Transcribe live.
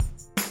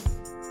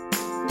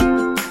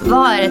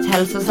Vad är ett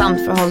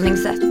hälsosamt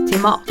förhållningssätt till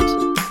mat?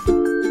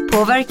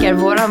 Påverkar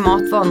våra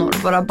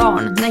matvanor våra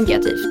barn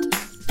negativt?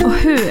 Och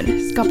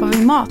hur skapar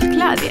vi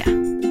matglädje?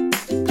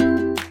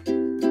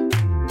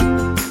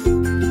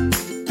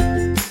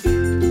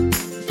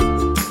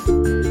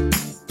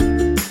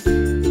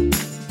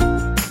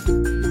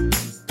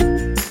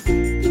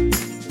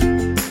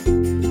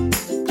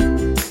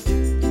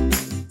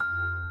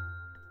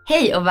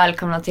 Hej och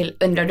välkomna till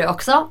Undrar du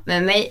också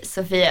med mig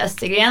Sofia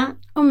Östergren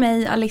Och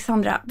mig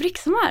Alexandra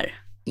Brixmar.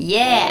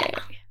 Yeah!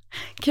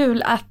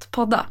 Kul att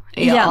podda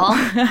igen. Ja,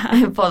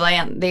 podda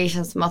igen. Det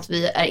känns som att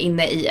vi är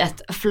inne i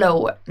ett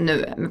flow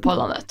nu med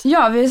poddandet.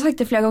 Ja, vi har sagt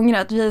det flera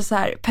gånger att vi är så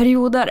här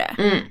periodare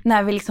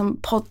när vi liksom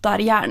poddar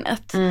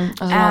hjärnet.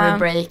 Och så har vi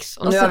breaks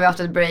och nu har vi haft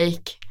ett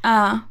break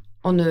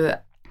och nu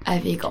är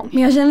vi igång.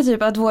 Men jag känner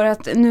typ att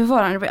vårt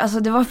nuvarande break, alltså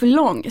det var för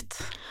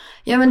långt.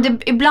 Ja, men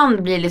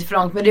ibland blir det lite för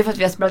långt, men det är för att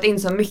vi har spelat in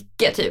så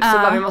mycket typ. Så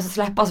bara vi måste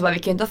släppa, så bara vi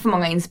kan inte ha för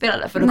många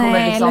inspelade, för då kommer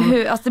det liksom... eller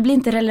hur? Alltså det blir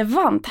inte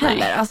relevant heller.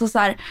 Nej. Alltså så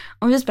här,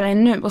 om vi spelar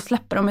in nu och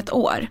släpper om ett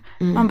år,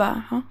 man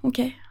bara, ja,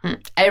 okej.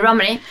 Är det bra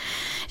med dig?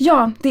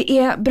 Ja, det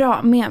är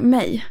bra med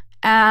mig.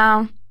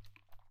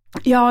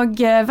 Jag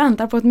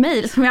väntar på ett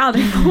mejl som jag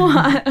aldrig får.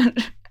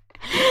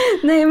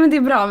 Nej, men det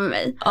är bra med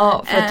mig.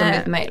 Ja, förutom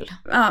ditt mejl.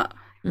 Ja.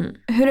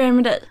 Hur är det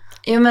med dig?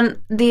 Ja, men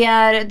det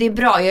är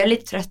bra. Jag är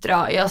lite trött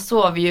idag. Jag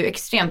sov ju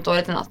extremt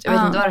dåligt i natt. Jag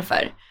vet inte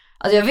varför.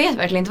 Alltså jag vet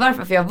verkligen inte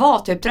varför. För jag var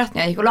typ trött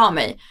när jag gick och la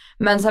mig.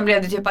 Men sen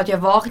blev det typ att jag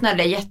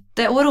vaknade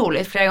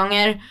jätteoroligt flera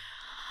gånger.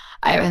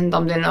 Jag vet inte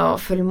om det är någon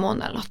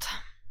fullmåne eller något.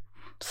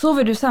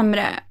 Sover du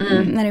sämre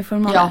när det är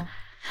fullmåne? Ja.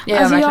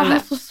 Jag har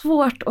så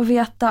svårt att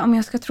veta om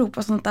jag ska tro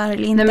på sånt där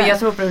eller inte. Nej, men jag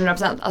tror på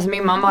 100%. Alltså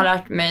min mamma har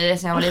lärt mig det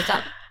sedan jag var liten.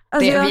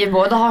 Alltså vi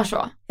båda har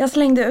så. Jag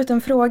slängde ut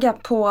en fråga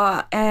på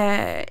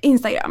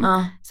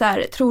Instagram. Så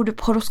här, tror du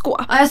på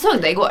horoskop? Ja, jag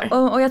såg det igår.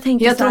 Och jag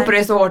tänkte jag tror på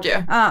det så hårt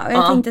ju. Ja, och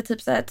jag tänkte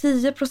typ så här,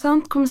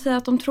 10% kommer säga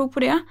att de tror på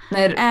det.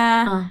 Nej,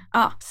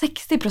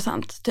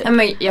 60% typ. Ja,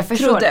 men jag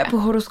förstår trodde på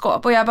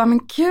horoskop. Och jag bara, men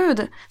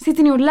gud,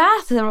 sitter ni och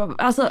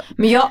läser? Alltså,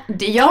 men jag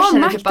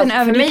känner typ att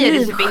för mig är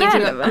det typ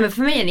ingenting,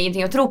 för mig är det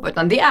ingenting att tro på,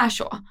 utan det är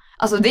så.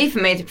 Alltså det är för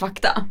mig typ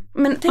fakta.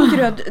 Men tänker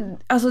du att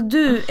alltså,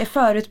 du är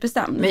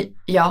förutbestämd?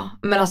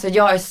 Men alltså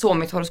jag är så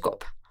mitt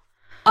horoskop.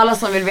 Alla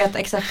som vill veta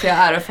exakt hur jag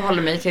är och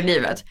förhåller mig till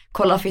livet,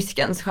 kolla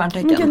fiskens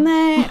stjärntecken. Men gud,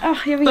 nej,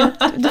 jag vet.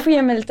 Du får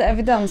ge mig lite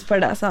evidens på det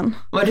där sen.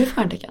 Vad är du för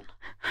stjärntecken?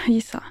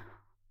 Gissa.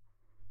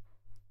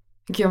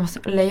 Gud, jag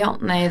måste... Lejon?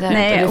 Nej, det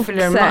är inte. Du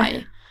fyller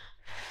maj.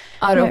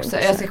 Ja, det också.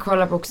 Jag ska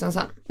kolla på oxen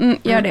sen.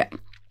 Gör det.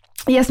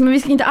 Yes, men vi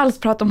ska inte alls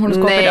prata om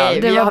horoskop idag.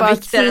 Nej, vi har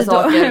viktigare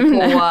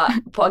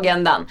saker på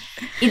agendan.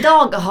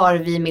 Idag har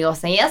vi med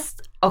oss en gäst.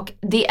 Och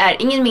det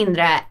är ingen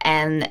mindre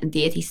än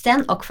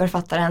dietisten och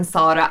författaren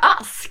Sara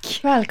Ask.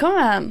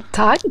 Välkommen.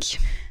 Tack.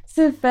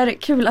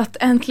 Superkul att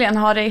äntligen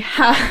ha dig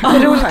här.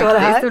 Roligt att vara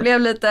här. Det blev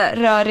lite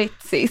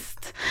rörigt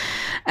sist.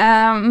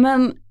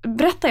 Men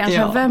berätta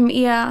egentligen, vem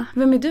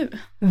är du?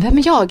 Vem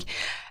är jag?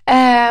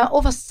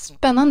 Vad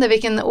spännande,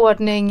 vilken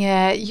ordning.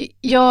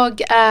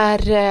 Jag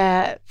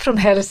är från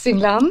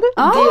Hälsingland,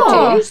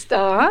 dietist.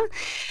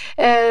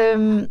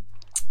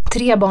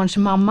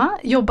 Trebarnsmamma,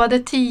 jobbade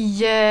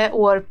 10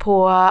 år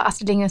på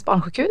Astrid Lindgrens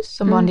barnsjukhus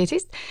som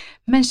barndietist,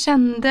 men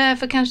kände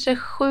för kanske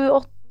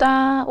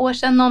 7-8 år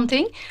sedan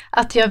någonting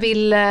att jag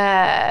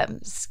ville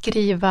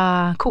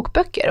skriva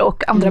kokböcker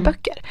och andra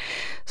böcker.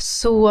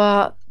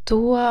 Så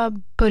då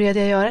började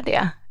jag göra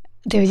det.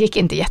 Det gick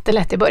inte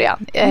jättelätt i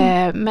början,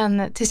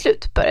 men till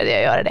slut började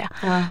jag göra det.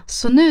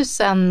 Så nu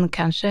sen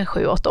kanske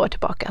 7-8 år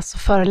tillbaka så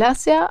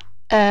föreläser jag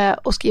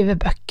och skriver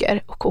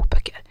böcker och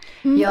kokböcker.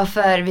 Ja,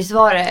 för visst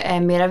var det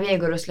Mera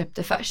Vego du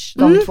släppte först,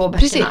 de 2 böckerna.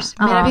 Precis,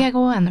 Mera Vego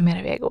och ännu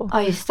Mera Vego.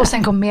 Och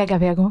sen kom Mega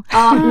Vego.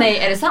 Nej,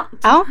 är det sant?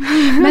 Ja,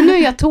 men nu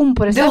är jag tom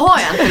på recept. Du har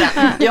jag inte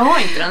den. Jag har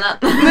inte den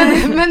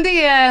än. Men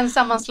det är en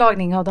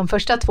sammanslagning av de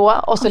första 2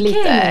 och så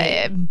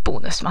lite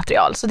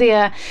bonusmaterial. Så det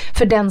är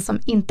för den som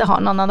inte har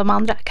någon av de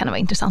andra kan det vara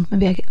intressant med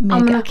Mega.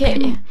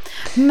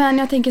 Men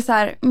jag tänker så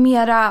här,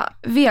 Mera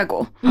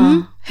Vego.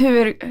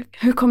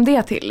 Hur kom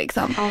det till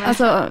liksom?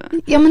 Alltså...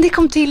 Ja, men det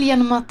kom till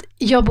genom att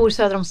jag bor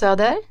söder om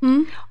Söder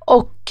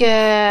och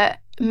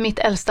mitt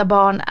äldsta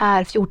barn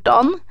är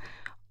 14.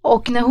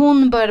 Och när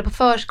hon började på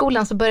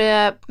förskolan så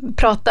började jag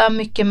prata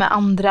mycket med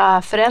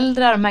andra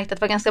föräldrar och märkte att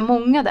det var ganska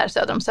många där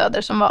söder om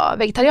Söder som var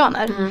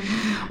vegetarianer.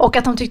 Och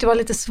att de tyckte det var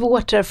lite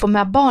svårt att få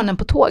med barnen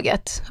på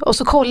tåget. Och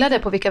så kollade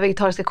jag på vilka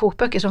vegetariska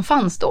kokböcker som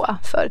fanns då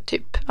för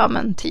typ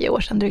 10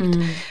 år sedan drygt.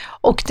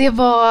 Och det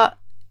var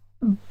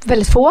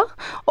väldigt få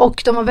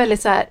och de var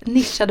väldigt så här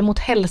nischade mot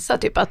hälsa,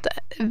 typ att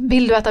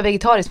vill du äta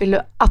vegetariskt vill du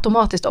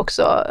automatiskt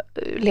också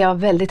leva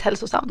väldigt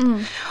hälsosamt.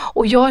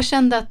 Och jag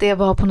kände att det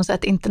var på något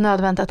sätt inte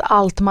nödvändigt att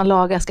allt man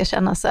lagar ska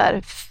kännas så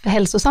här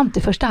hälsosamt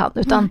i första hand,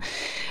 utan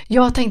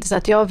jag tänkte så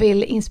att jag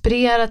vill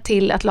inspirera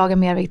till att laga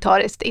mer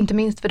vegetariskt, inte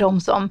minst för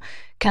de som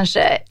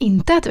kanske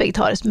inte äter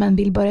vegetariskt men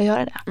vill börja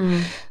göra det.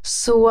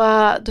 Så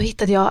då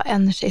hittade jag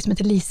en tjej som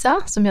heter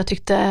Lisa som jag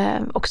tyckte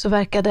också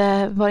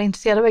verkade vara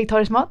intresserad av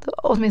vegetarisk mat,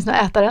 åtminstone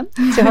äta den.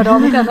 Så jag hörde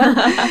av mig till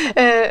henne.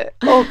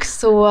 Och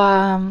så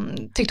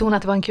tyckte hon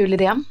att det var en kul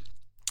idé.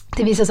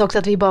 Det visade sig också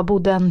att vi bara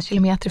bodde 1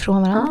 kilometer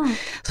ifrån varandra.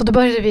 Så då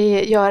började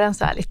vi göra en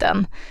så här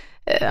liten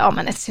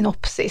ett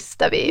synopsis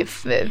där vi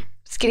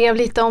skrev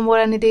lite om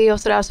våran idé och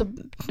sådär. Så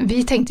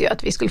vi tänkte ju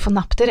att vi skulle få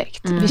napp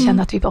direkt. Vi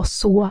kände att vi var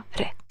så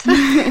rätt.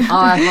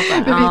 Ja, jag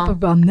fattar. Men vi var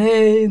bara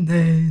nej.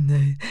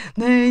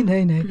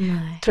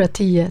 Tror jag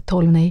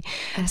 10-12 nej.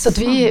 Så att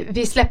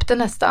vi släppte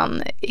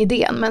nästan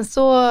idén. Men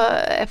så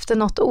efter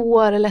något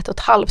år eller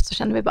 1,5 så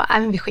kände vi bara,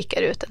 men vi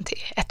skickar ut den till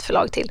ett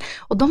förlag till.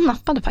 Och de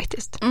nappade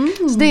faktiskt.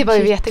 Så det var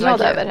vi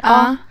jätteglada över.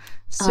 Ja,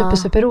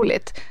 super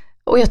roligt.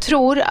 Och jag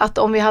tror att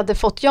om vi hade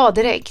fått ja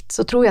direkt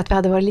så tror jag att vi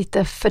hade varit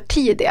lite för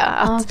tidiga.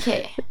 Att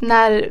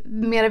när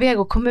Mera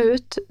Vego kom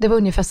ut, det var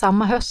ungefär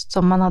samma höst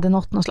som man hade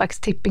nått någon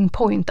slags tipping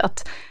point.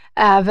 Att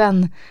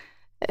även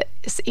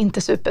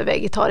inte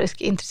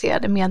supervegetarisk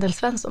intresserade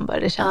medelsvensson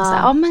började känna så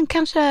här, men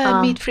kanske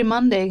Meat Free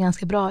Monday är en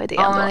ganska bra idé.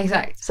 Ja, men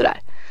exakt. Sådär.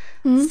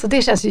 Så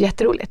det känns ju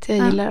jätteroligt. Jag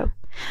gillar att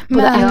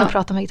både äta och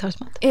prata om vegetarisk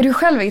mat. Är du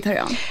själv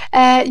vegetarian?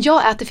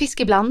 Jag äter fisk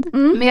ibland,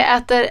 men jag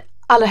äter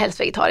allra helst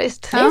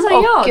vegetariskt. Det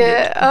är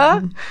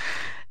jag.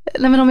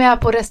 Nej, men om jag är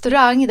på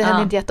restaurang, det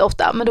händer inte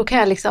jätteofta, men då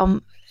kan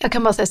jag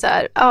kan bara säga så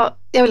här,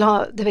 jag vill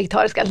ha det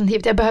vegetariska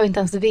alternativet. Jag behöver inte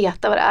ens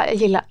veta vad det är. Jag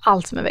gillar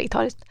allt som är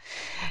vegetariskt.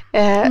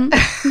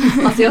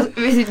 Alltså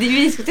vi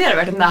diskuterade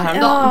verkligen det här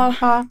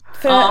häromdagen.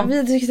 För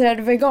vi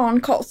diskuterade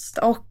vegankost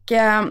och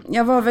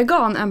jag var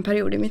vegan en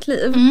period i mitt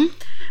liv.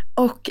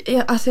 Och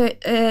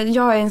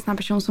jag är en sån här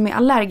person som är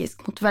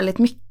allergisk mot väldigt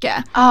mycket.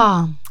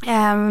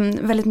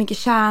 Väldigt mycket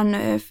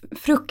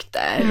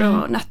kärnfrukter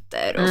och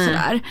nötter och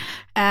sådär.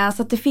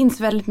 Så att det finns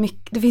väldigt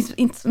mycket, det finns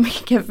inte så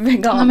mycket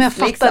veganskt. Men jag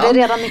fattar, det är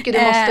redan mycket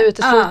du måste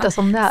utesluta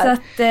som det är. Så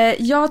att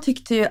jag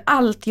tyckte ju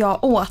allt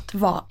jag åt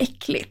var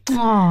äckligt.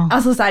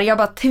 Alltså så här, jag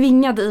bara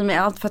tvingade i mig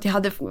allt för att jag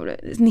hade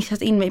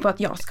nischat in mig på att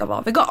jag ska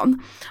vara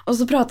vegan. Och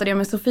så pratade jag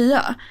med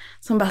Sofia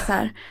som bara så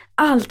här,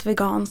 allt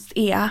veganskt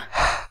är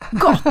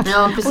gott.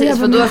 Ja, precis,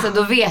 för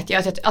då vet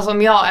jag att alltså,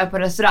 om jag är på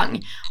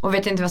restaurang och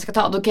vet inte vad jag ska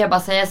ta, då kan jag bara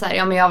säga så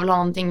här, men jag vill ha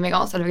någonting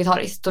veganskt eller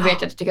vegetariskt. Då vet jag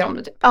att jag tycker om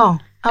det typ.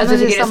 Alltså,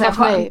 det är samma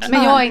för mig.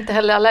 Men jag är inte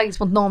heller allergisk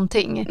mot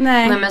någonting.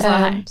 Nej, men så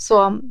här.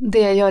 Så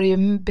det gör det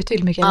ju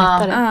betydligt mycket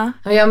lättare.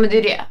 Ja, men det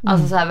är det.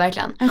 Alltså så här,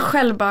 verkligen. En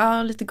själv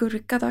bara, lite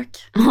gurka tack.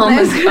 Men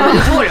du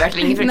tål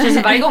verkligen inget.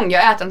 För varje gång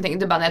jag äter någonting,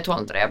 du bara, nej, jag tål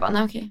inte det. Jag bara,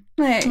 nej, okej.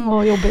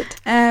 Nej.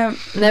 Jobbigt.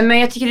 Nej, men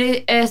jag tycker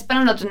det är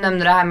spännande att du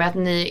nämnde det här med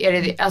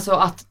att alltså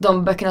att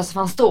de böckerna som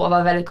fanns då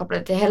var väldigt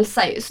kopplade till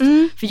hälsa just.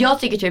 För jag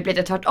tycker typ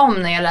lite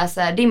tvärtom när jag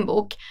läser din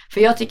bok.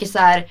 För jag tycker så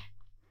här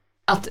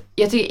att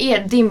jag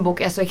tycker din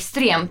bok är så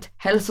extremt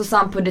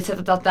hälsosam på det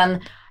sättet att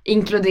den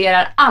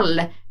inkluderar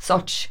all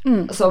sorts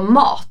alltså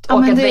mat.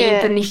 Och att det är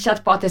inte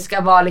nischat på att det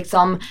ska vara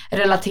liksom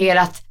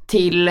relaterat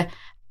till,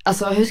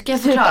 alltså hur ska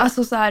jag förklara?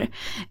 Alltså så här,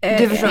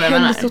 du förstår vad jag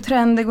menar.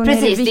 Hälsotrender går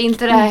precis, ner i vikt. Det är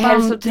inte det här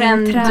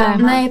hälsotrend.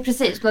 Nej,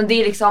 precis. Men det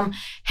är liksom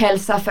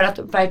hälsa för att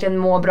verkligen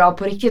må bra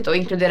på riktigt och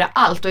inkludera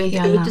allt och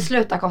inte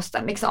utesluta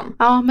kosten liksom.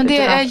 Ja, men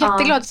det är jag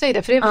jätteglad att säga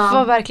det, för det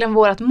var verkligen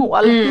vårt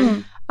mål.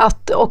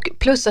 Och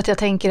plus att jag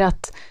tänker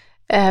att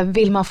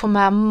vill man få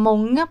med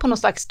många på någon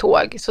slags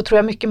tåg, så tror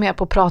jag mycket mer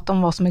på att prata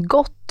om vad som är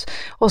gott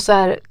och så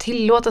här,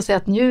 tillåta sig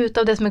att njuta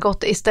av det som är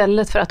gott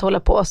istället för att hålla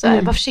på och så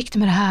här, var försiktig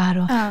med det här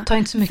och ta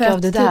inte så mycket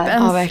av det typ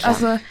där.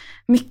 Alltså,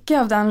 mycket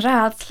av den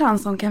rädslan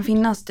som kan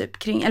finnas typ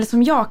kring, eller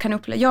som jag kan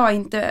uppleva, jag är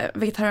inte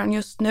vegetarian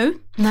just nu.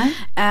 Nej.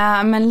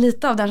 Men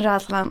lite av den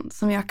rädslan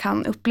som jag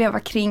kan uppleva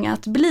kring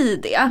att bli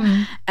det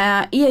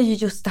är ju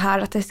just det här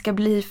att det ska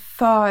bli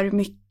för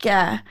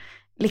mycket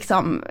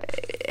liksom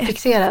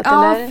fixerat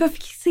eller? För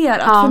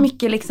fixerat, för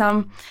mycket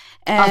liksom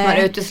att man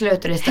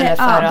utesluter istället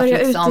för att börja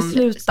liksom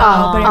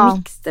utesluta och börja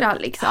mixtra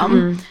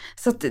liksom.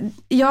 Så att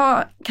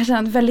jag kan känna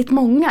att väldigt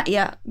många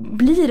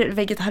blir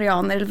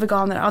vegetarianer eller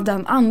veganer av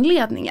den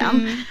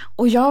anledningen.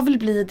 Och jag vill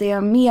bli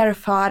det mer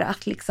för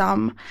att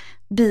liksom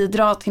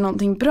bidra till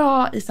någonting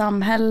bra i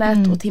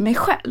samhället och till mig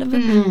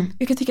själv.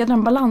 Jag kan tycka att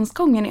den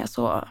balansgången är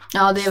så.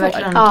 Ja, det är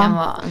verkligen kan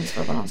vara en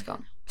svår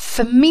balansgång.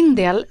 För min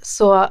del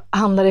så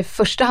handlar det i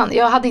första hand,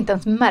 jag hade inte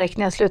ens märkt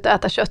när jag slutade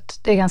äta kött,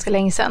 det är ganska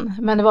länge sedan,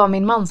 men det var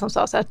min man som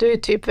sa så här, att du är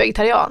typ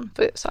vegetarian,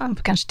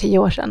 för kanske 10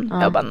 år sedan.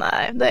 Jag bara,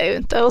 nej det är ju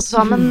inte. Och så sa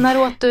han, men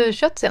när åt du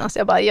kött senast?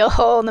 Jag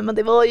bara, nej men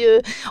det var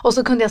ju, och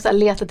så kunde jag så här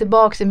leta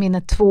tillbaka i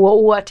minnet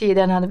 2 år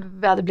tidigare när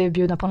vi hade blivit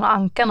bjudna på någon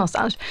anka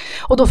någonstans,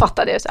 och då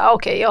fattade jag så här,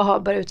 okej, jag har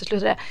börjat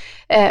utesluta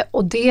det.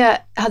 Och det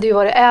hade ju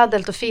varit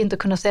ädelt och fint att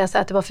kunna säga så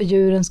här, att det var för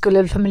djurens skull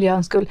eller för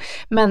miljöns skull,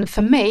 men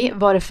för mig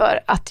var det för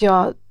att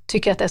jag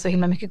tycker att det är så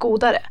himla mycket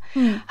godare.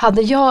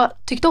 Hade jag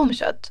tyckt om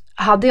kött,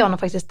 hade jag nog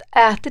faktiskt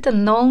ätit det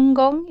någon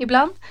gång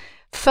ibland,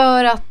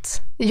 för att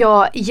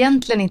jag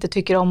egentligen inte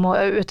tycker om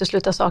att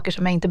utesluta saker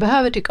som jag inte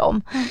behöver tycka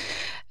om.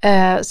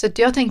 Så att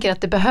jag tänker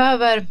att det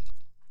behöver,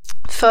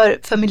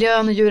 för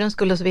miljön och djurens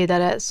skull och så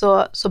vidare,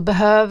 så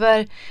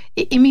behöver,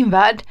 i min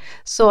värld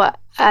så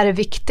är det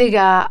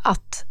viktiga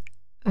att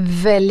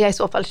välja i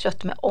så fall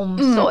kött med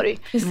omsorg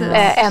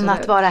än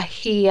att vara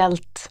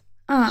helt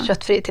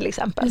köttfri till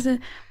exempel. Precis.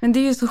 Men det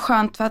är ju så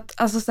skönt för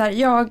att alltså, så här,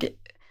 jag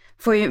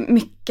får ju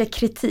mycket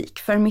kritik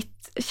för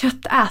mitt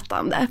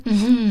köttätande.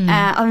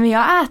 Men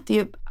jag äter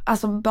ju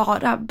alltså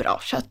bara bra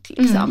kött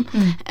liksom.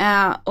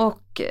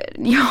 Och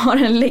jag har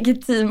en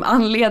legitim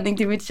anledning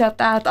till mitt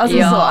köttätande. Alltså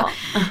så.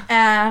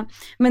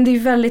 Men det är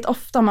väldigt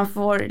ofta man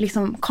får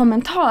liksom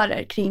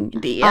kommentarer kring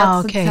det.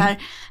 Alltså, så här,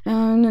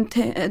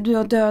 du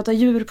har döda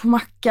djur på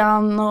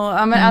mackan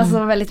och men,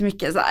 alltså väldigt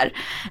mycket så här.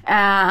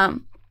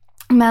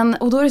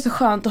 Och då är det så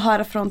skönt att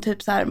höra från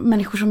typ så här,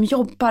 människor som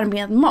jobbar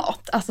med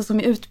mat, alltså som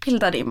är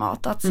utbildade i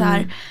mat, att så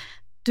här,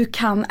 du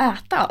kan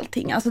äta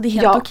allting, alltså det är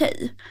helt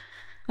okej.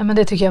 Ja, men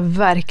det tycker jag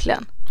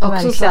verkligen.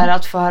 Också så här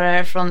att få höra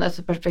det från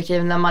ett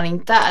perspektiv när man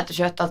inte äter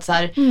kött, att så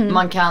här,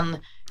 man kan,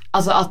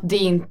 alltså att det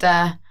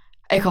inte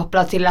är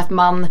kopplat till att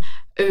man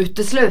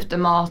utesluter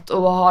mat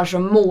och har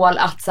som mål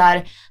att så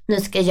här,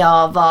 nu ska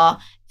jag vara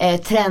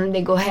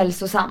trendig och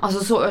hälsosam,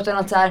 alltså så, utan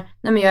att så här,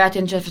 nej men jag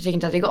äter inte kött för jag tycker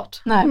inte att det är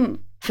gott. Nej.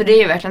 För det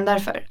är ju verkligen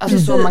därför. Alltså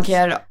så man kan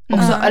göra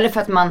också. Eller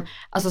för att man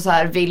alltså så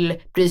här vill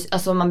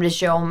alltså man bryr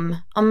sig om,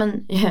 ja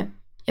men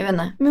jag vet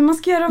inte. Men man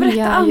ska göra av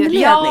rätt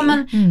anledning. Ja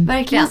men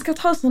verkligen. Man ska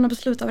ta sådana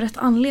beslut av rätt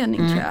anledning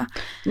tror jag.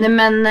 Nej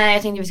men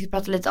jag tänkte vi ska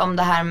prata lite om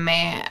det här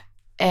med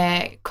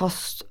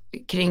kost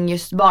kring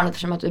just barnet,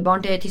 eftersom att du är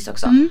barndietist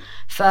också.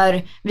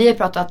 För vi har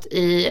pratat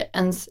i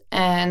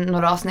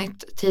några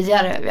avsnitt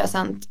tidigare vi har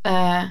sänt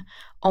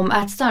om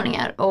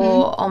ätstörningar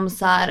och om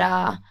så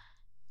här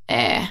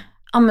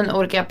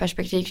olika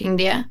perspektiv kring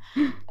det.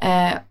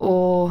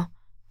 Och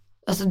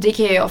alltså det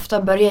kan ju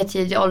ofta börja i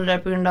tidig ålder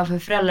på grund av hur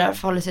föräldrar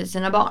förhåller sig till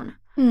sina barn.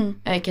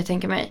 Kan jag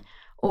tänka mig.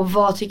 Och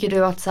vad tycker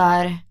du att så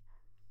här,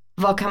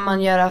 vad kan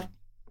man göra,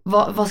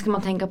 vad ska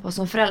man tänka på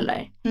som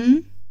förälder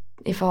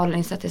i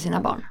förhållningssätt till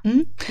sina barn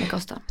med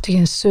kosten? Jag tycker det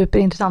är en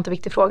superintressant och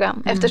viktig fråga.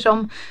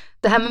 Eftersom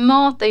det här med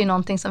mat är ju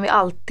någonting som vi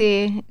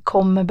alltid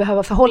kommer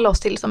behöva förhålla oss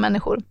till som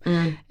människor.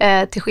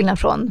 Till skillnad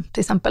från till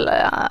exempel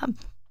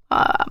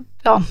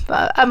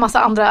en massa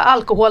andra,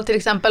 alkohol till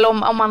exempel.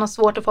 Om man har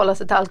svårt att förhålla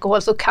sig till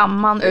alkohol så kan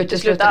man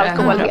utesluta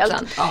alkohol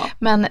helt.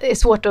 Men det är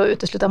svårt att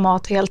utesluta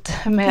mat helt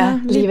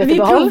med livet i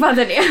behåll. Vi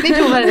provade det.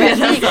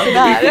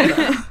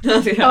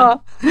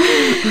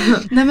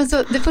 Nej, men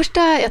så det första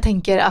jag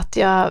tänker att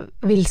jag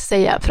vill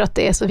säga, för att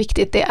det är så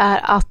viktigt, det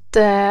är att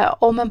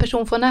om en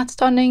person får en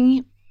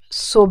ätstörning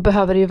så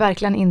behöver det ju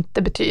verkligen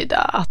inte betyda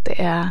att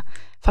det är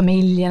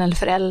familjen eller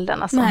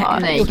föräldrarna som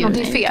har gjort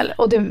någonting fel.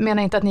 Och det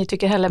menar jag inte att ni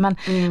tycker heller, men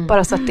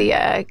bara så att det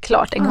är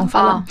klart en gång för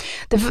alla.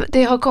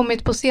 Det har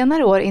kommit på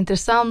senare år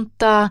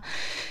intressanta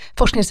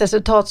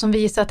forskningsresultat som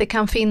visar att det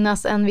kan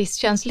finnas en viss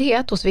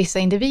känslighet hos vissa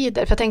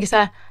individer. För jag tänker så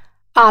här,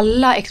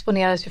 alla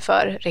exponeras ju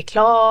för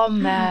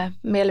reklam med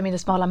mer eller mindre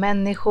smala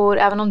människor,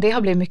 även om det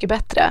har blivit mycket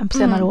bättre på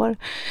senare år.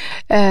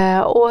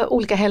 Och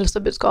olika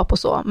hälsobudskap och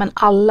så, men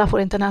alla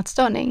får inte en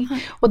ätstörning.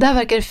 Och där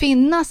verkar det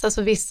finnas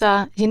alltså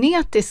vissa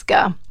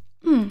genetiska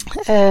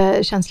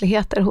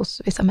känsligheter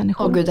hos vissa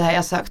människor. Åh gud, det här har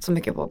jag sökt så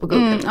mycket på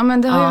Google. Ja,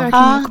 men det har ju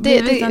verkligen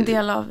blivit en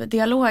del av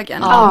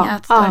dialogen kring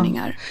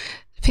ätstörningar.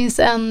 Det finns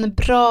en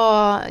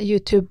bra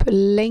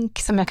YouTube-länk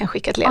som jag kan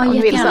skicka till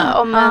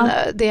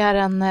er. Det är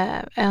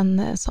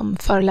en som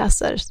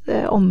föreläser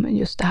om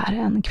just det här,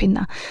 en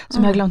kvinna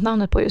som jag har glömt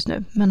namnet på just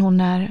nu. Men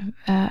hon är,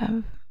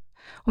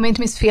 om jag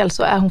inte minns fel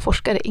så är hon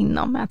forskare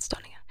inom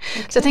ätstörningar.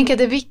 Så jag tänker att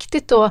det är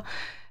viktigt då.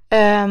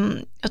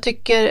 Jag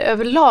tycker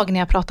överlag när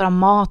jag pratar om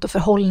mat och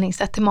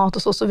förhållningssätt till mat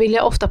och så vill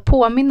jag ofta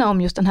påminna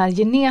om just den här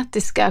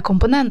genetiska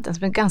komponenten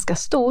som är ganska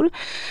stor.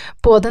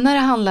 Både när det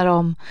handlar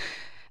om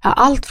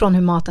allt från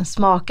hur maten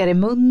smakar i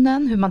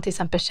munnen, hur man till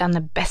exempel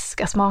känner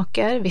beska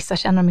smaker. Vissa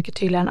känner mycket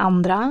tydligare än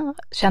andra.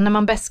 Känner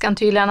man beskan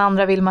tydligare än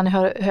andra vill man i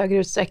högre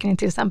utsträckning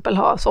till exempel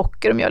ha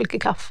socker och mjölk i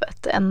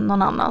kaffet än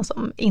någon annan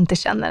som inte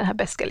känner det här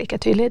beska lika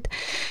tydligt.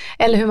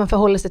 Eller hur man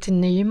förhåller sig till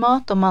ny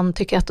mat, om man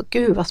tycker att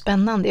gud vad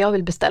spännande, jag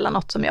vill beställa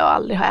något som jag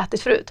aldrig har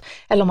ätit förut.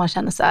 Eller om man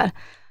känner så här,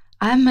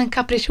 nej men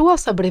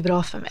capricciosa blir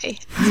bra för mig.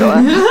 Så.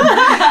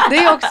 Det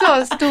är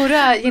också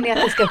stora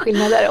genetiska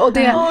skillnader. Och,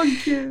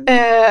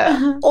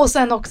 och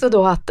sen också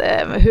då att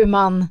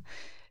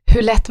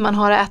hur lätt man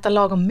har att äta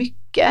lagom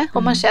mycket.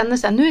 Om man känner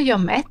så här, nu är jag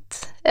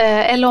mätt.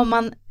 Eller om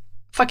man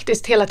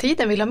faktiskt hela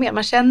tiden vill ha mer.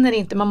 Man känner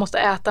inte, man måste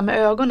äta med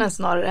ögonen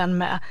snarare än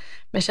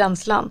med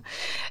känslan.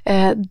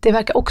 Det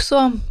verkar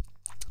också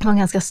vara en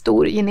ganska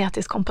stor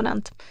genetisk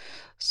komponent.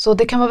 Så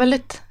det kan vara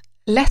väldigt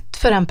lätt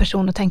för en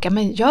person att tänka,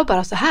 men gör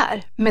bara så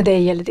här med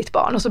dig eller ditt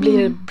barn och så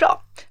blir det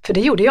bra. För det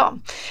gjorde jag.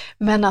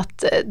 Men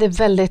att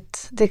det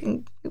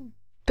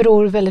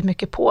beror väldigt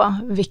mycket på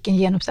vilken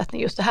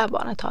genuppsättning just det här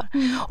barnet har.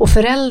 Och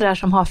föräldrar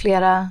som har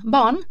flera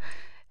barn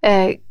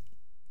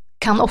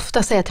kan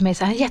ofta säga till mig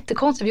så här,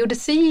 jättekonstigt,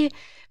 vi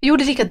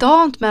gjorde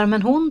likadant med dem,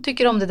 men hon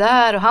tycker om det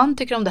där och han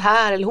tycker om det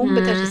här, eller hon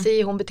beter sig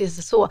si, hon beter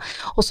sig så.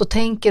 Och så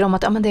tänker de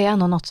att men det är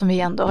nog något som vi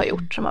ändå har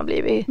gjort som har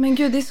blivit. Men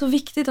gud, det är så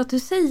viktigt att du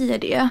säger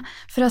det.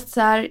 För att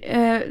så här,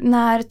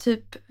 när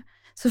typ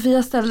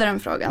Sofia ställde den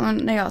frågan och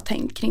när jag har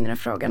tänkt kring den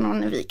frågan och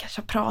när vi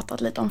kanske har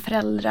pratat lite om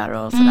föräldrar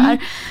och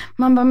sådär.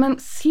 Man bara, men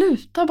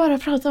sluta bara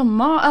prata om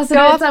mat. Alltså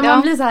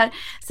man blir så här,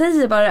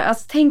 säger bara,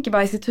 alltså tänker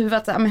bara i sitt huvud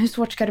att så här, men hur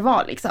svårt ska det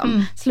vara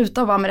liksom?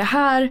 Sluta bara med det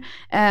här,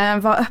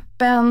 vara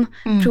öppen,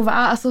 prova,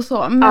 alltså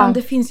så. Men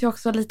det finns ju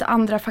också lite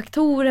andra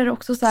faktorer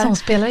också så här, som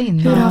spelar in.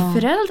 Hur har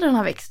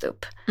föräldrarna växt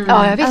upp?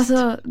 Ja, jag visst.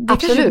 Alltså,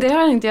 det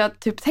har inte jag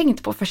typ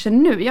tänkt på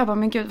förrän nu. Jag bara,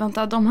 men gud,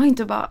 vänta, de har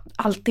inte bara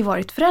alltid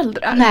varit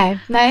föräldrar.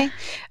 Nej.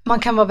 Man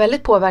kan vara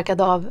väldigt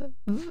påverkad av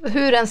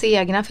hur ens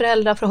egna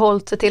föräldrar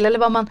förhållit sig till. Eller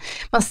vad man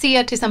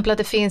ser till exempel att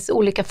det finns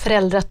olika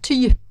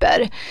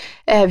föräldratyper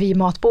vid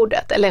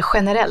matbordet. Eller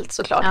generellt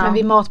såklart. Men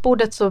vid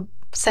matbordet så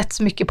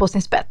sätts mycket på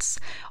sin spets.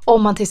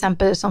 Om man till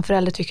exempel som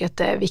förälder tycker att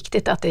det är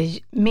viktigt att det är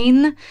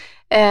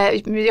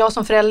jag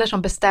som förälder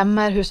som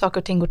bestämmer hur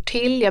saker och ting går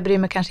till. Jag bryr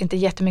mig kanske inte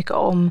jättemycket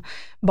om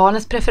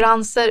barnets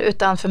preferenser,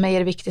 utan för mig är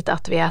det viktigt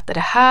att vi äter det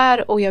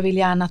här och jag vill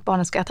gärna att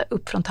barnet ska äta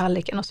upp från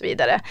tallriken och så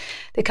vidare.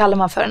 Det kallar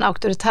man för en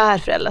auktoritär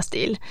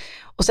föräldrastil.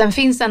 Och sen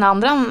finns en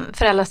annan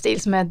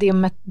föräldrastil som är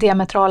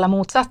diametrala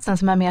motsatsen,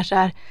 som är mer så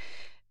här: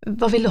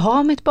 vad vill du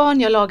ha mitt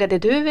barn? Jag lagar det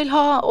du vill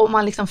ha. Och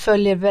man liksom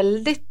följer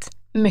väldigt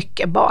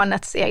mycket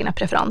barnets egna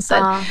preferenser.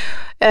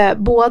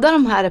 Båda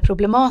de här är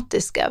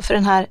problematiska, för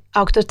den här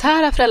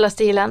auktoritära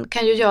föräldrastilen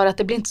kan ju göra att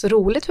det blir inte så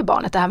roligt för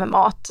barnet det här med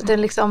mat. Det är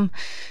liksom,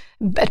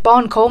 ett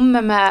barn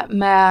kommer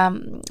med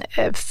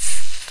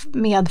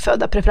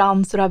medfödda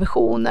preferenser och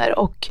aversioner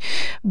och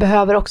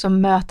behöver också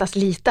mötas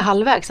lite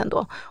halvvägs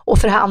ändå. Och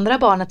för det här andra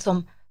barnet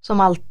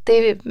som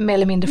alltid mer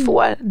eller mindre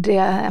får det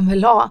en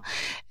vill ha,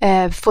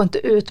 får inte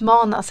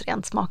utmanas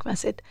rent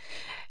smakmässigt.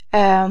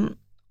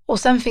 Och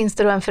sen finns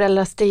det då en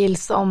föräldrastil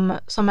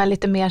som är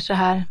lite mer så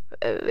här,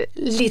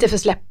 lite för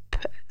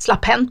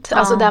slapphänt.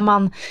 Alltså där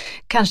man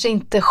kanske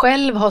inte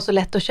själv har så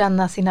lätt att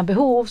känna sina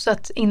behov. Så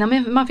att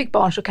innan man fick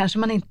barn så kanske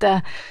man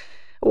inte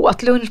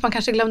åt lunch, man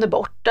kanske glömde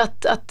bort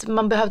att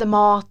man behövde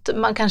mat.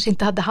 Man kanske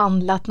inte hade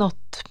handlat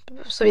något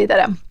och så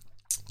vidare.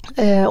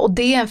 Och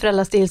det är en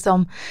föräldrastil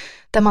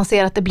där man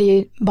ser att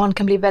barn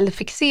kan bli väldigt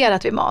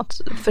fixerat vid mat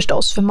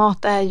förstås. För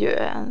mat är ju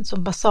en så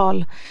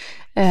basalt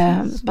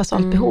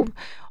behov.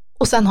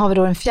 Och sen har vi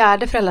då den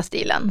fjärde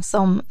föräldrastilen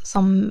som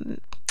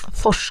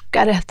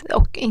forskare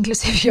och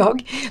inklusive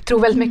jag tror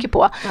väldigt mycket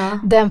på.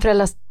 Den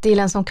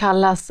föräldrastilen som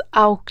kallas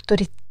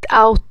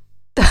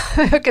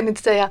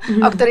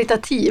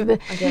auktoritativ.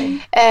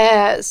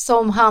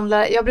 Som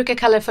handlar, jag brukar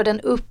kalla det för den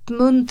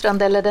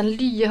uppmuntrande eller den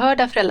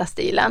lyhörda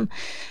föräldrastilen.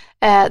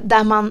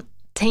 Där man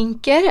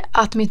tänker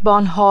att mitt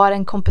barn har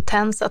en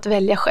kompetens att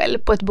välja själv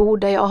på ett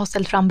bord där jag har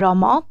ställt fram bra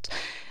mat.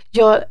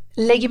 Jag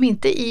lägger mig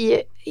inte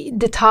i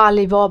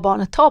detalj vad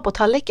barnet tar på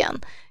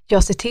tallriken.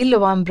 Jag ser till att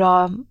vara en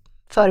bra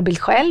förebild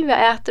själv.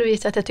 Jag äter och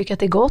visar att jag tycker att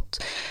det är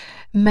gott.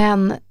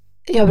 Men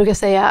jag brukar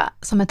säga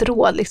som ett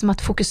råd liksom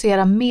att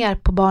fokusera mer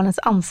på barnens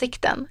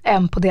ansikten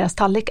än på deras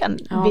tallriken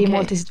vid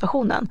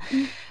måltidssituationen.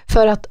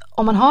 För att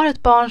om man har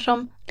ett barn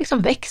som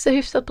liksom växer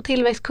hyfsat på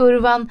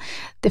tillväxtkurvan,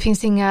 det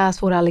finns inga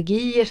svåra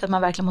allergier så att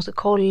man verkligen måste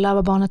kolla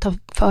vad barnet har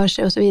för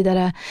sig och så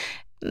vidare.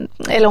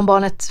 Eller om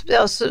barnet,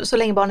 så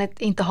länge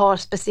barnet inte har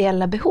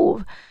speciella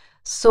behov,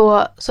 så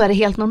är det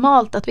helt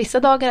normalt att vissa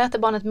dagar äter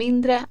barnet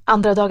mindre,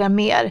 andra dagar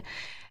mer.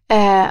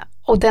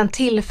 Och den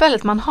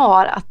tillfället man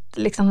har att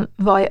liksom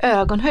vara i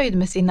ögonhöjd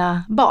med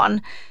sina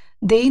barn,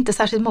 det är inte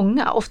särskilt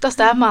många. Oftast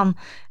är man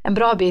en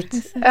bra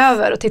bit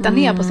över och tittar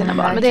ner på sina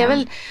barn. Men det är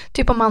väl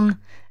typ om man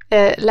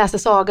läser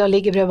saga och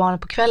ligger bredvid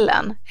barnet på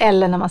kvällen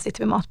eller när man sitter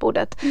vid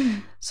matbordet.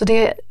 Så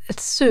det är ett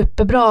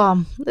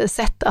superbra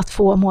sätt att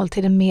få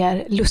måltiden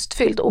mer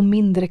lustfylld och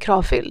mindre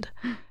kravfylld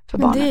för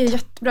barnet. Men det är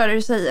jättebra det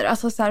du säger.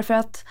 Alltså så här, för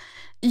att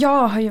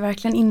jag har ju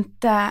verkligen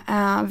inte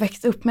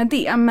växt upp med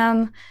det.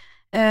 Men,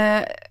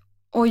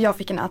 och jag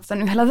fick en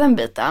ätstörning hela den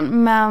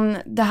biten. Men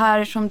det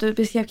här som du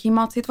beskrev kring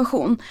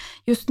matsituation.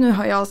 Just nu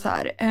har jag så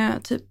här,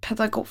 typ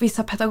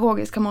vissa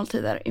pedagogiska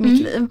måltider i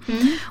mitt liv.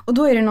 Och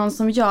då är det någon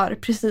som gör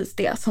precis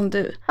det som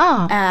du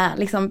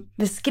liksom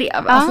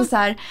beskrev. Alltså så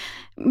här,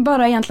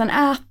 bara egentligen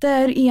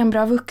äter, är en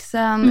bra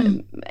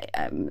vuxen,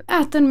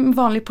 äter en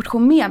vanlig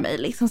portion med mig.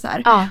 Liksom så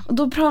här. Och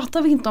då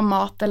pratar vi inte om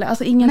mat eller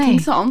alltså ingenting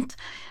sånt.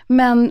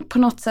 Men på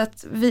något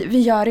sätt, vi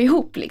gör det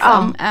ihop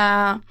liksom.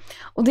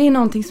 Och det är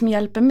någonting som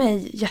hjälper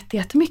mig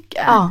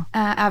jättemycket.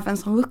 Även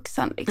som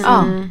vuxen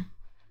liksom.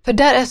 För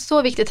där är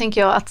så viktigt,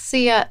 tänker jag, att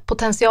se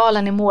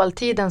potentialen i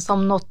måltiden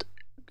som något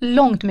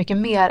långt mycket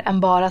mer än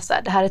bara så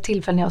här, det här är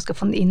tillfällen jag ska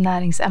få in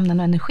näringsämnen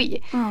och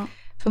energi.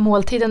 För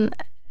måltiden,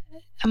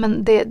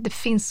 men det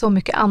finns så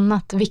mycket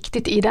annat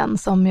viktigt i den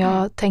som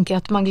jag tänker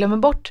att man glömmer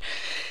bort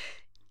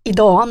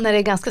idag, när det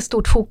är ganska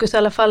stort fokus i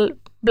alla fall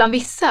bland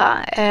vissa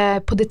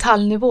på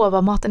detaljnivå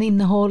vad maten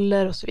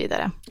innehåller och så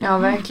vidare. Ja,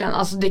 verkligen.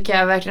 Alltså det kan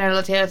jag verkligen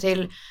relatera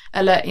till,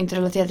 eller inte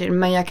relatera till,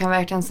 men jag kan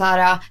verkligen så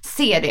här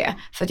se det,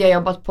 för att jag har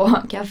jobbat på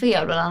café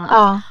bland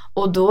annat.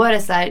 Och då är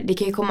det så här, det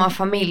kan ju komma en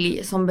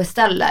familj som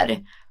beställer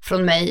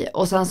från mig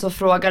och sen så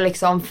frågar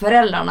liksom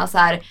föräldrarna så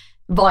här,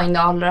 vad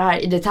innehåller det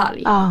här i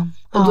detalj.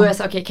 Och då är det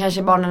så okej,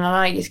 kanske barnen är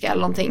allergiska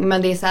eller någonting.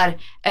 Men det är så här,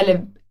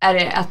 eller är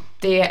det att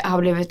det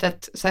har blivit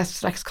ett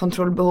slags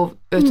kontrollbehov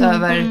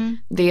utöver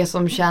det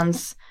som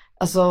känns,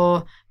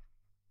 alltså,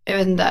 jag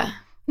vet inte.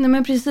 Nej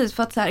men precis,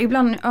 för att så här,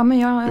 ibland,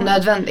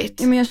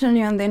 nödvändigt. Ja, men jag känner ju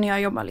igen det när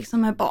jag jobbar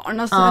liksom med barn.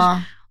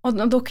 Alltså,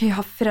 och då kan ju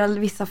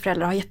vissa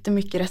föräldrar ha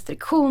jättemycket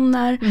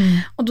restriktioner.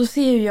 Och då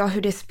ser ju jag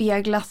hur det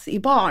speglas i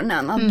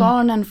barnen. Att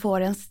barnen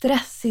får en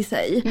stress i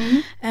sig.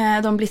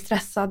 De blir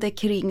stressade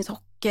kring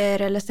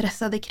socker eller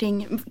stressade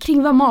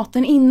kring vad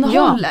maten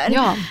innehåller.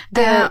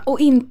 Och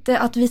inte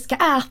att vi ska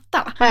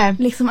äta.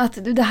 Liksom att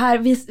det här,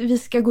 vi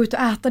ska gå ut och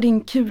äta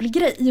din kul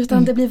grej.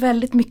 Utan det blir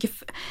väldigt mycket,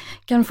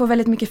 kan få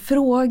väldigt mycket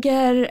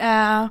frågor.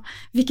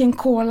 Vilken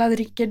cola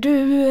dricker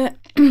du?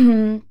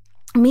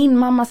 Min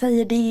mamma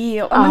säger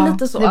det och men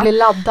lite så. Det blir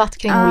laddat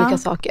kring olika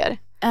saker.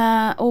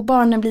 Och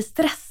barnen blir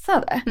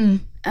stressade.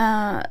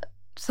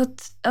 Så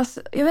att,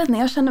 alltså, jag vet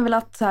inte, jag känner väl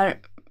att så här,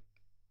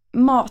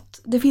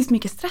 mat, det finns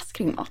mycket stress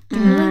kring mat.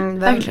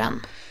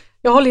 Verkligen.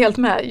 Jag håller helt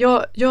med.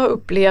 Jag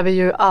upplever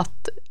ju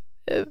att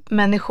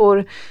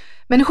människor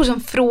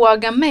som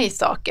frågar mig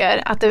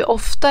saker, att det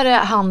oftare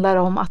handlar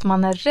om att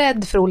man är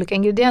rädd för olika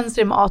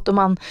ingredienser i mat och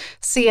man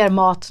ser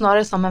mat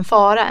snarare som en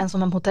fara än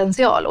som en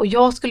potential. Och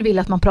jag skulle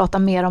vilja att man pratar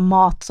mer om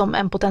mat som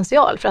en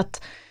potential, för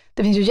att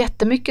det finns ju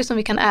jättemycket som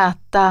vi kan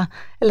äta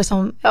eller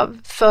som,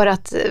 för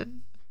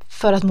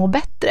att må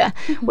bättre.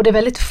 Och det är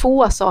väldigt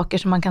få saker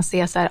som man kan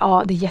se så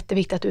här, det är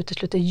jätteviktigt att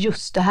utesluta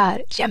just det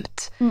här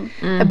jämt.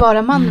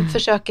 Bara man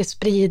försöker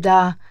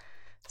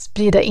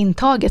sprida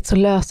intaget så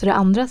löser det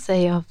andra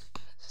sig av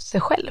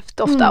sig självt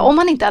ofta. Om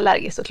man inte är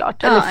allergisk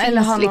såklart.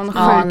 Eller har någon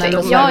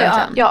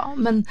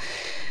sjukdom.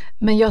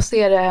 Men jag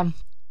ser det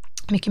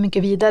mycket,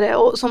 mycket vidare.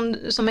 Och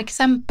som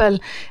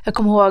exempel, jag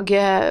kommer ihåg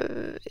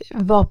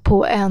var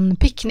på en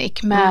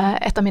picknick med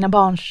ett av mina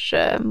barns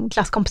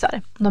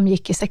klasskompisar. De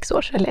gick i 6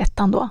 år, eller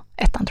ettan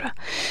tror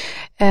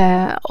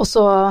jag. Och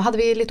så hade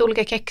vi lite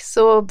olika kex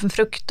och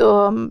frukt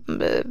och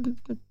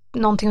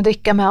någonting att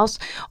dricka med oss.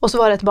 Och så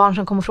var det ett barn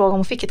som kom och frågade om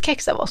hon fick ett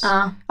kex av oss.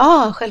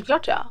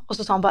 Självklart ja. Och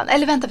så sa hon bara,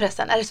 eller vänta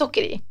förresten, är det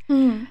socker i?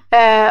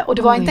 Och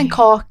det var inte en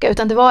kaka,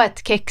 utan det var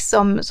ett kex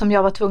som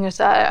jag var tvungen att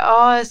säga,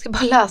 jag ska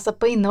bara läsa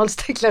på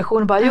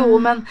innehållsdeklarationen.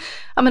 Bara,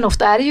 men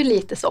ofta är det ju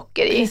lite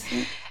socker i.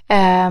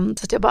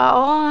 Så att jag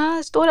bara,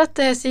 det står att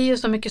det är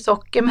så mycket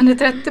socker, men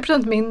det är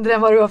 30% mindre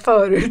än vad det var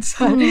förut.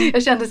 Så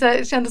jag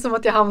kände som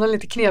att jag hamnade i en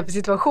lite knepig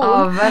situation.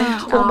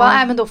 Och hon bara,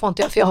 nej men då får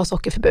inte jag, för jag har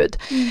sockerförbud.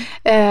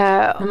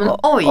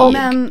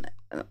 Men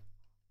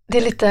det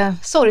är lite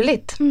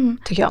sorgligt,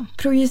 tycker jag.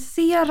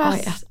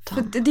 Projiceras,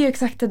 för det är ju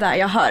exakt det där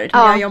jag hör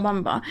när jag jobbar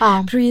med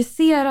barn.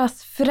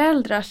 Projiceras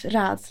föräldrars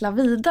rädsla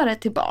vidare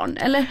till barn?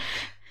 Eller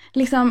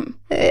liksom...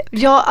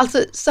 Ja,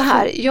 alltså så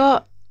här,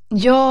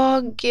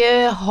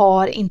 jag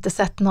har inte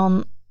sett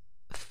någon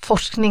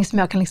forskning som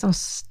jag kan liksom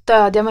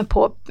stödja mig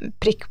på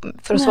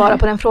för att svara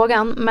på den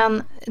frågan.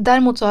 Men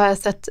däremot så har jag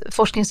sett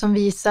forskning som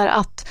visar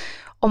att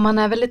om man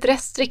är väldigt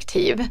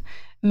restriktiv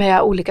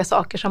med olika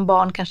saker som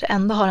barn kanske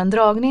ändå har en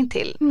dragning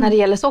till. När det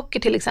gäller socker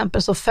till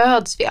exempel så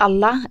föds vi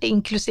alla,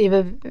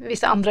 inklusive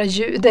vissa andra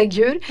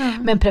däggdjur,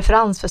 med en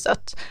preferens för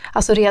sött.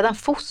 Alltså redan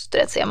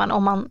fostret ser man,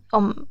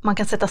 om man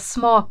kan sätta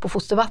smak på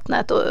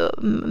fostervattnet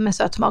med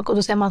söt smak, och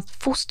då ser man att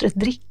fostret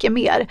dricker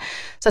mer.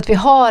 Så att vi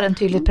har en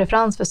tydlig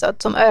preferens för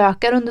sött som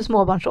ökar under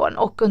småbarnsåren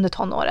och under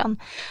tonåren.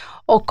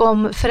 Och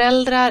om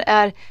föräldrar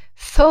är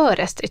för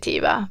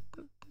restriktiva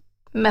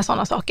med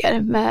sådana saker,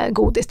 med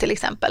godis till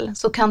exempel,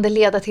 så kan det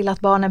leda till att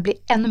barnen blir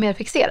ännu mer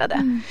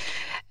fixerade.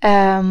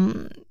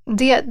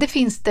 Det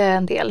finns det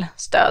en del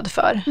stöd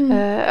för,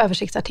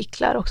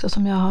 översiktsartiklar också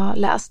som jag har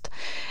läst.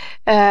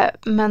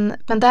 Men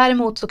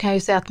däremot så kan jag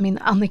ju säga att min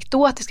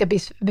anekdotiska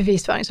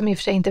bevisföring, som i och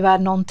för sig inte är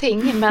värd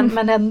någonting,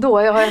 men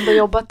ändå, jag har ändå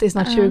jobbat i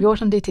snart 20 år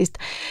som dietist,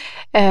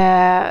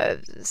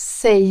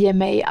 säger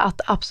mig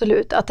att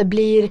absolut, att det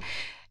blir,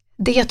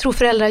 det jag tror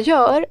föräldrar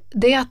gör,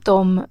 det är att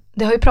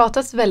det har ju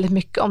pratats väldigt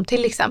mycket om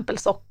till exempel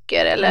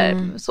socker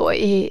eller så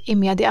i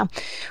media.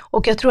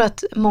 Och jag tror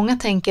att många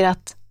tänker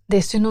att det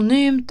är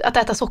synonymt, att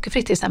äta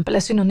sockerfritt till exempel är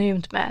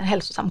synonymt med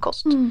hälsosam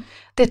kost.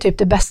 Det är typ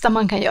det bästa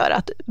man kan göra,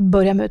 att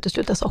börja med att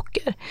utesluta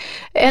socker.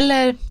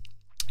 Eller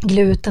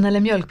gluten eller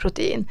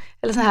mjölkprotein.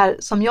 Eller så här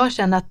som jag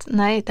känner att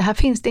nej, det här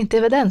finns det inte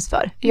evidens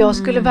för. Jag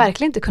skulle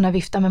verkligen inte kunna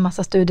vifta med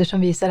massa studier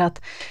som visar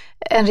att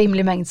en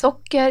rimlig mängd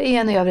socker i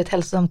en i övrigt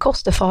hälsosam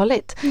kost är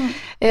farligt.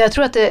 Jag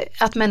tror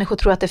att människor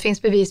tror att det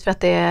finns bevis för att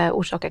det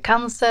orsakar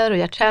cancer och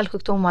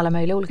hjärt-kärlsjukdom och alla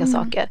möjliga olika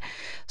saker.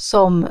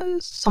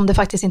 Som det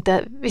faktiskt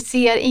inte, vi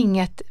ser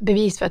inget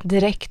bevis för ett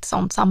direkt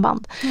sånt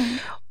samband.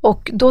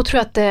 Och då tror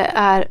jag att det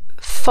är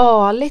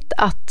farligt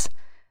att,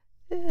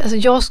 alltså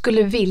jag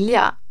skulle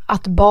vilja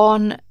att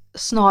barn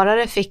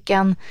snarare fick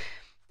en...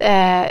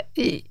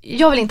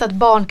 jag vill inte att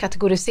barn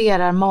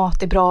kategoriserar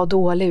mat i bra och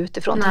dålig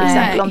utifrån till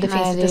exempel om det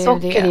finns lite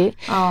socker i.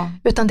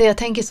 Utan det jag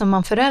tänker som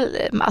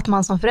att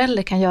man som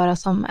förälder kan göra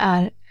som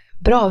är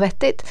bra och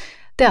vettigt,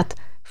 det är att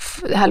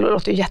det här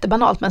låter ju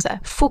jättebanalt, men så här,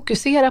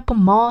 fokusera på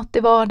mat i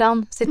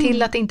vardagen. Se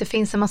till att det inte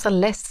finns en massa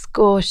läsk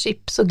och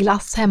chips och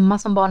glass hemma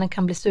som barnen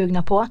kan bli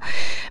sugna på.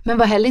 Men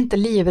var heller inte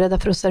livrädda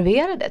för att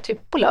servera det,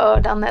 typ på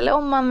lördagen eller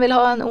om man vill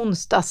ha en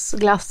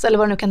onsdagsglass eller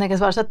vad det nu kan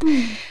tänkas vara. Så att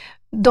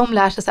de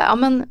lär sig så här, ja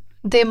men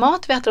det är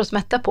mat vi äter oss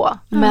mätta på,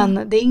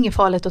 men det är inget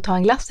farligt att ta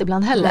en glass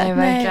ibland heller. Nej,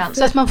 verkligen.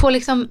 Så att man får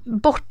liksom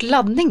bort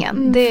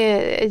laddningen,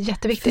 det är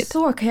jätteviktigt. För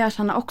så kan jag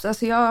känna också,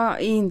 alltså jag är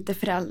inte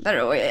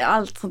förälder och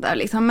allt sånt där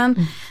liksom, men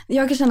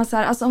jag kan känna så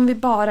här, alltså om vi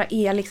bara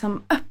är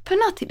liksom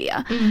öppna till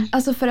det.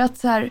 Alltså för att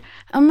så här,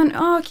 ja men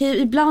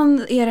okej,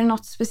 ibland är det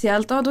något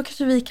speciellt, då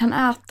kanske vi kan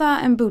äta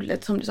en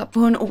bullet som du sa på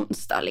en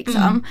onsdag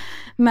liksom.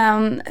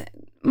 Men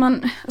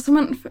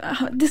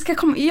det ska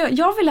komma,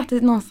 jag vill att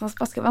det någonstans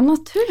bara ska vara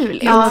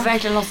naturligt. Ja,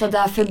 verkligen något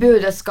sådär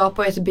förbudet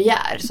skapar ett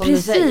begär som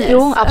precis. du säger.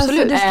 Jo,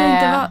 absolut. Alltså, det ska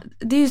inte vara,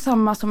 det är ju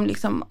samma som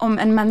liksom om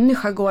en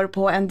människa går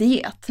på en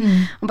diet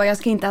och bara jag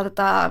ska inte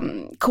äta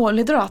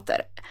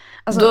kolhydrater.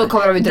 Alltså, då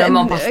kommer de ju drömma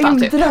om pasta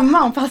typ.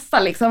 Drömma om pasta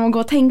liksom och gå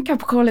och tänka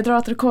på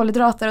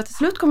kolhydrater och till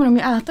slut kommer de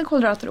ju äta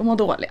kolhydrater och må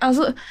dåligt.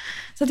 Alltså,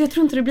 så att jag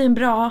tror inte det blir en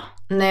bra.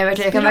 Nej,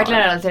 verkligen. Jag kan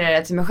verkligen relatera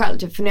det till mig själv.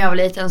 Typ, för när jag var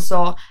liten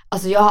så,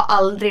 alltså jag har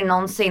aldrig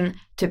någonsin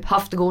typ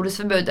haft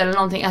godisförbud eller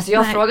någonting. Alltså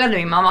jag frågade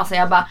min mamma, så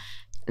jag bara,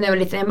 när jag var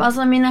liten, jag bara,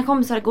 alltså mina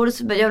kompisar har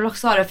godisförbud, jag vill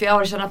också ha det för jag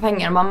har tjänat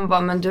pengar. Och mamma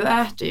bara, men du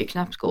äter ju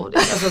knappt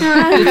godis. Alltså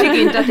du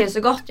tycker inte att det är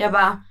så gott. Jag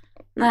bara,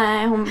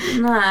 nej. Och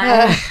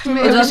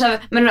det var så här,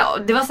 men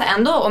det var så här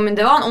ändå, om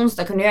det var en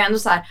onsdag kunde jag ändå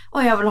så här,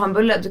 jag vill ha en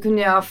bulle, då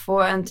kunde jag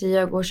få en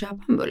 10 och gå och köpa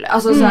en bulle.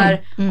 Alltså så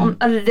här,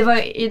 det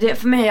var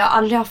för mig, jag har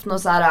aldrig haft någon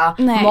så här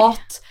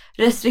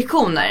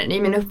matrestriktioner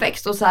i min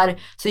uppväxt och så här,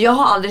 så jag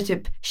har aldrig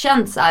typ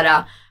känt så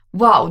här,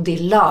 wow, det är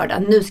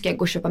lördag, nu ska jag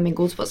gå och köpa min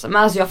godispåse.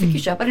 Men alltså jag fick ju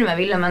köpa det om jag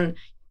ville, men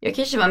jag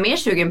kanske var mer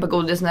sugen på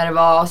godis när det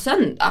var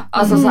söndag.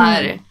 Alltså så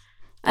här,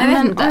 jag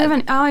vet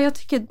inte. Jag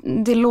tycker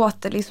det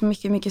låter liksom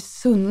mycket, mycket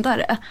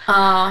sundare.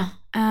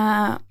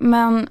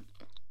 Men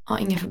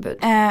ingen förbud.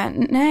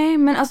 Nej,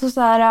 men alltså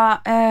så här,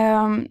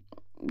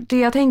 det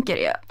jag tänker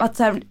är att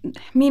så här,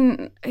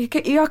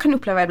 jag kan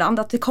uppleva ibland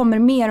att det kommer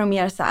mer och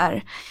mer så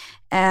här,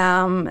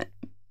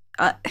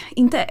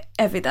 inte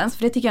evidence,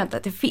 för det tycker jag inte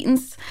att det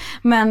finns,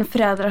 men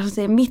föräldrar som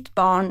säger mitt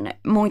barn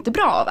mår inte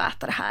bra av att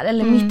äta det här,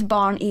 eller mitt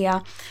barn är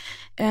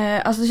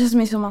alltså det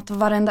känns som att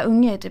varenda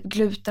unge är typ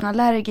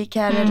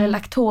glutenallergiker eller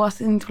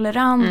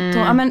laktosintolerant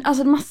och men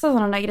alltså massa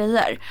sådana där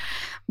grejer.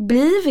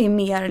 Blir vi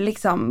mer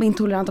liksom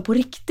intoleranta på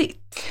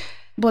riktigt?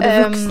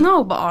 Både vuxna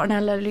och barn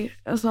eller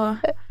alltså.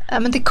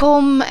 Men det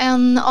kom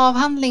en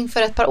avhandling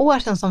för ett par år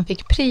sedan som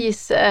fick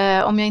pris,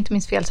 om jag inte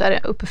minns fel så är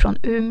det uppifrån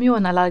Umeå,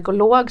 en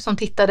allergolog som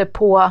tittade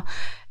på,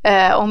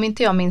 om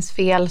inte jag minns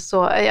fel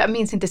så, jag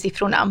minns inte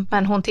siffrorna,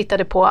 men hon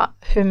tittade på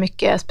hur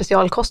mycket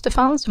specialkoster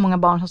fanns, hur många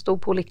barn som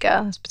stod på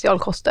olika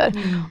specialkoster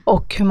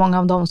och hur många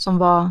av dem som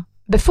var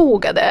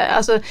befogade.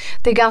 Alltså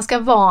det är ganska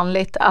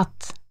vanligt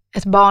att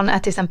ett barn är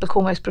till exempel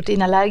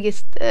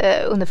komärksproteinallergiskt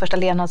under första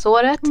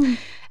levnadsåret.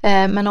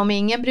 Men om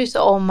ingen bryr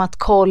sig om att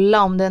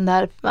kolla om den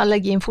där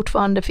allergin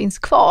fortfarande finns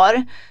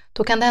kvar,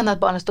 då kan det hända att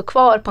barnet står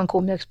kvar på en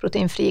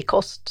komärksproteinfri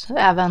kost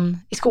även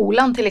i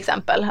skolan till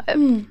exempel.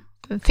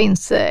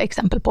 Finns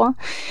exempel på.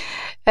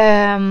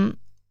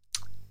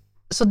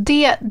 Så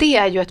det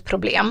är ju ett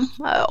problem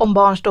om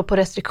barn står på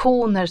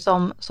restriktioner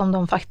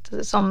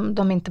som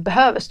de inte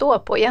behöver stå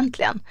på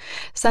egentligen.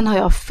 Sen har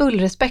jag full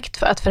respekt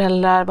för att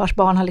föräldrar vars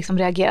barn har liksom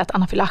reagerat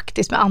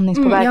anafylaktiskt med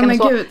andningspåverkan och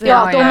så. Gud, de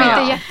är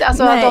inte jätte...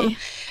 Alltså,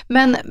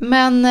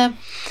 men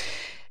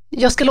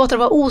jag ska låta det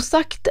vara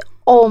osagt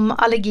om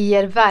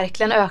allergier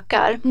verkligen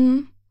ökar.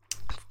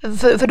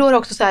 För då är det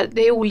också så här,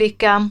 det är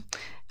olika...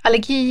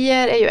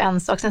 Allergier är ju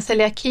en sak, sen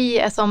celiaki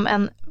är som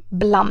en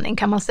blandning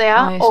kan man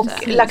säga,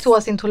 och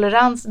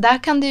laktosintolerans,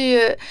 där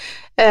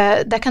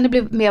kan det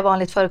bli mer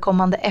vanligt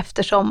förekommande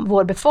eftersom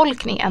vår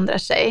befolkning ändrar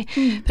sig.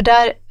 För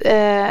där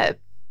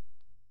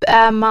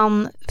är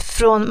man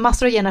från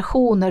massor av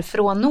generationer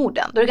från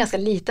Norden, då är det ganska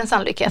liten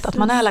sannolikhet att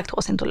man är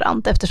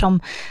laktosintolerant eftersom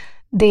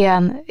det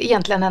är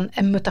egentligen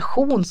en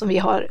mutation som vi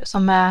har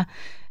som är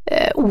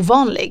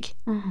ovanlig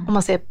om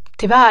man ser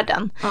till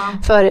världen.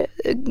 För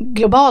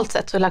globalt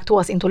sett så är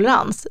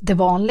laktosintolerans det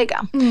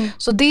vanliga.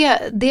 Så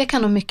det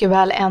kan nog mycket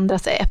väl ändra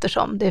sig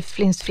eftersom det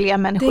finns fler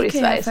människor i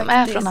Sverige som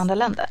är från andra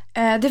länder.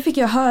 Det fick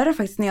jag höra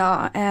faktiskt när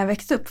jag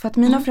växte upp, för att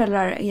mina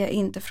föräldrar är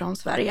inte från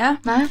Sverige.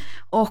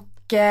 Och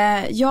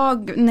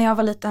när jag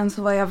var liten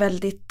så var jag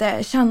väldigt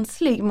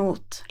känslig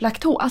mot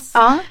laktos.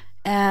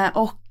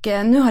 Och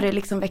nu har det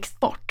liksom växt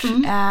bort.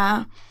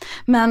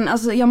 Men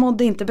alltså, jag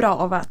mådde inte bra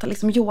av att äta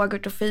liksom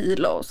yoghurt och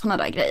fil och såna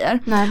där grejer.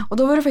 Och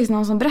då var det faktiskt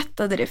någon som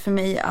berättade det för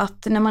mig,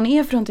 att när man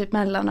är från typ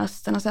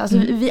Mellanöstern och så, alltså,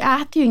 vi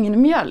äter ju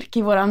ingen mjölk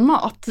i våran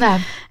mat.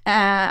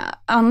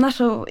 Annars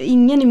så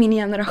ingen i min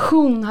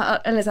generation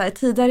eller så här,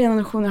 tidigare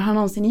generationer har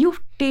någonsin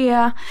gjort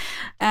det.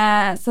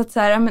 Så att så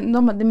här,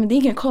 men det är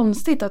inget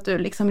konstigt att du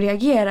liksom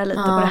reagerar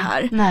lite på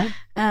det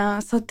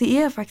här. Så att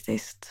det är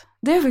faktiskt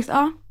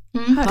ja.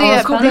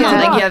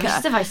 Jag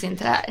visste faktiskt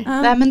inte det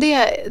här. Nej, men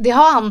det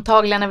har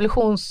antagligen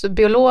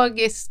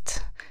evolutionsbiologiskt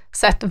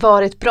sätt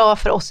varit bra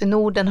för oss i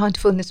Norden, har inte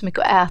funnits så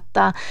mycket att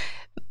äta.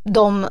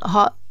 De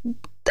har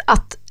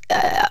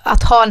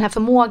att ha den här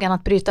förmågan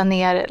att bryta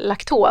ner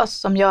laktos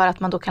som gör att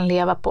man då kan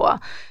leva på,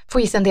 få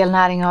i sig en del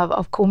näring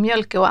av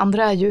komjölk och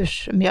andra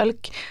djurs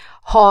mjölk,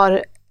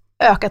 har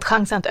ökat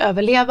chansen att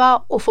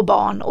överleva och få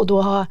barn, och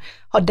då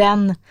har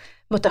den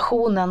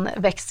mutationen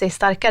växt sig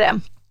starkare.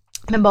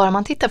 Men bara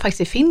man tittar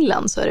faktiskt i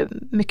Finland så är det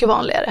mycket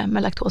vanligare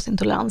med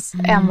laktosintolerans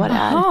än vad det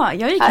är. Jaha,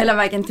 jag gick hela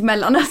vägen till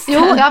Mellanöstern.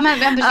 Jo, ja, men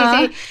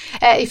precis.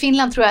 I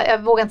Finland tror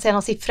jag vågar inte säga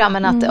någon siffra,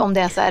 men att om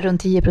det är så här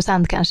runt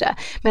 10% kanske.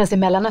 Medan i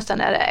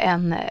Mellanöstern är det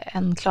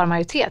en klar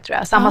majoritet, tror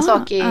jag. Samma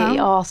sak i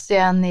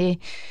Asien,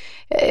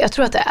 jag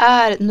tror att det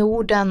är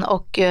Norden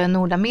och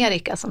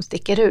Nordamerika som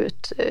sticker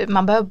ut.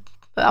 Man behöver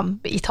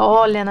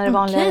Italien är det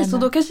vanliga. Okej, så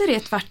då kanske det är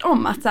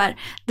tvärtom, att så här,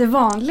 det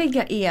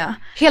vanliga är...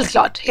 Helt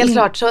klart.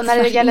 Så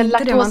när det gäller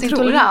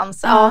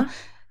laktosintolerans,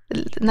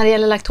 när det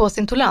gäller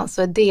laktosintolerans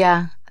så är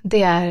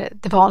det är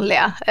det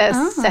vanliga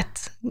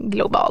sett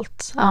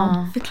globalt.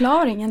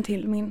 Förklaringen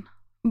till min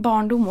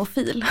barndom och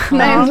fil.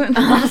 Nej,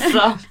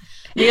 alltså,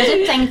 jag har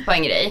typ tänkt på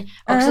en grej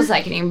också så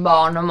här, kring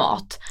barn och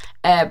mat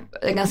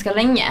ganska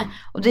länge.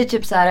 Och det är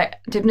typ så här,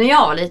 typ när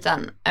jag var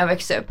liten, jag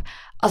växte upp,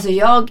 alltså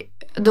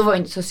då var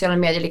inte sociala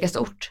medier lika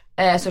stort,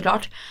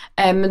 såklart.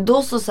 Men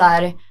då så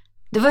här,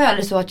 det var ju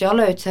aldrig så att jag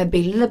la ut så här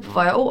bilder på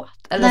vad jag åt.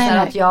 Eller så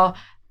här att jag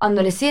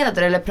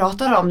analyserade det eller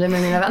pratade om det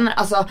med mina vänner.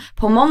 Alltså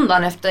på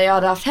måndagen efter jag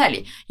hade haft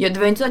helg. Det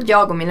var inte så att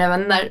jag och mina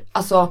vänner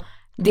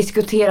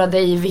diskuterade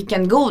i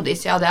vilken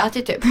godis jag hade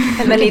ätit typ.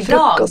 Men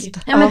idag,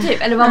 ja men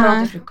typ, eller vad man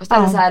åt till frukost.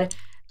 Eller så här,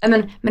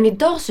 men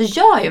idag så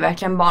gör jag ju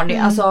verkligen barn det.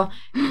 Alltså,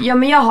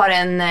 men jag har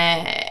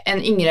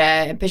en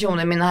yngre person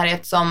i min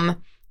närhet som...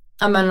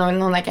 Ja,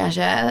 men hon är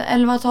kanske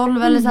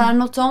 11-12 eller så här,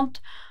 något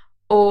sånt.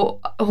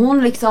 Och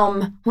hon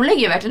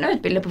lägger ju verkligen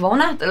ut bilder på vad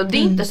hon äter. Och det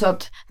är inte så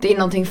att det är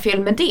någonting fel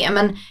med det.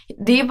 Men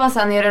det är bara så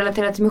här, när jag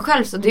relaterar till mig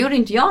själv, så det gjorde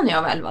inte jag när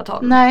jag var 11-12.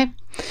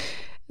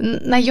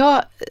 Nej,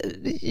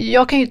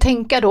 jag kan ju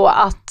tänka då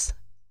att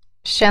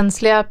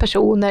känsliga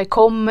personer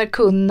kommer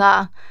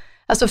kunna...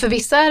 Alltså för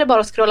vissa är det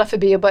bara att scrolla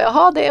förbi och bara,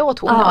 jaha, det åt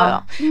hon.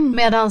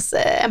 Medan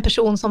en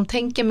person som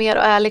tänker mer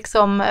och är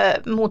liksom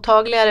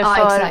mottagligare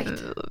för...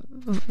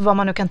 vad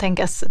man nu kan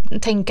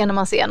tänka när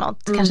man ser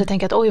något. Kanske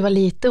tänka att oj vad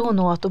lite hon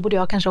åt, då borde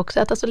jag kanske också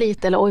äta så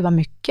lite, eller oj vad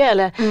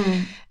mycket,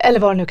 eller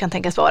vad det nu kan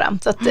tänkas vara.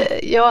 Så att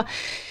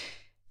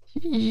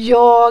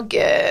jag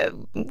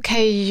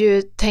kan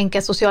ju tänka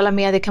att sociala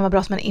medier kan vara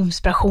bra som en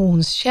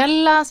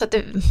inspirationskälla, så att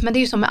men det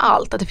är ju som med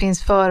allt, att det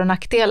finns för- och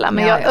nackdelar,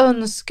 men jag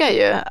önskar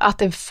ju att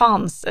det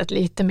fanns ett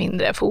lite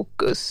mindre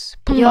fokus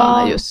på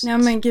just. Ja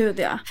men gud,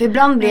 ja. För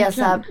ibland blir jag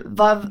så här,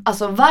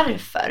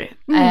 varför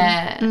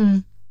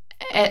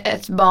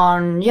ett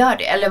barn gör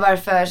det, eller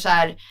varför så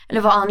här,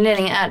 eller vad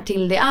anledningen är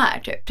till det är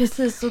typ.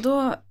 Precis, och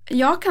då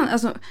jag kan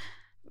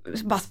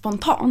bara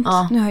spontant,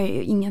 nu har jag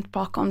ju inget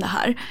bakom det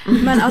här,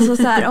 men alltså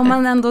så här, om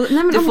man ändå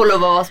du får lov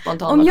att vara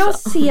spontant om också. Jag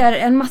ser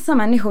en massa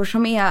människor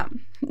som är,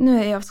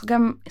 nu är jag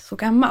så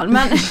gammal,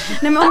 men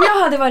men om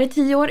jag hade varit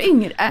 10 år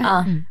yngre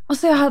och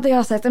så hade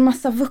jag sett en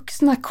massa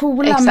vuxna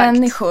coola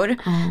människor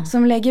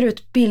som lägger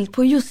ut bild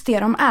på just det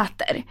de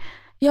äter.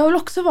 Jag vill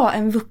också vara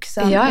en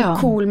vuxen och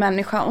cool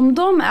människa. Om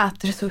de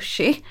äter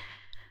sushi,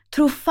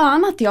 tror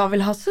fan att jag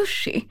vill ha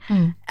sushi.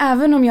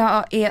 Även om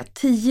jag är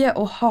 10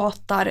 och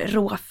hatar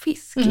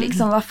råfisk.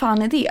 Liksom, vad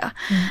fan är det?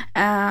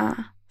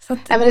 Så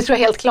att... men det tror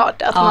jag helt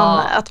klart.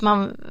 Att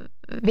man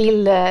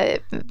vill,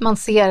 man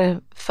ser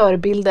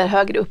förebilder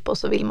högre upp och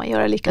så vill man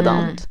göra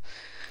likadant.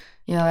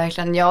 Ja,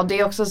 verkligen. Ja, det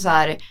är också så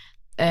här...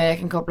 Jag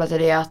kan koppla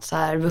till det att så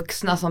här,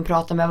 vuxna som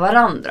pratar med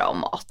varandra om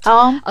mat.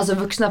 Alltså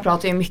vuxna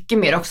pratar ju mycket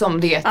mer också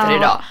om dieter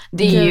idag.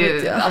 Det är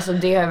ju, alltså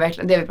det är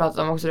verkligen det vi pratat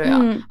om också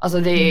då, Alltså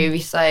det är ju,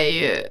 vissa är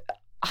ju,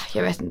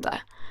 jag vet inte.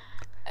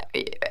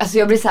 Alltså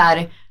jag blir så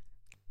här,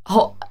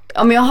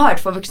 om jag har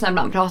hört två vuxna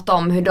ibland prata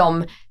om hur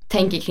de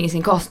tänker kring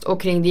sin kost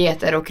och kring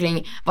dieter och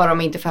kring vad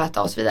de inte får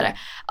äta och så vidare.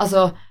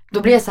 Alltså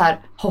då blir det så här,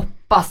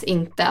 hoppas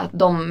inte att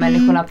de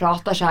människorna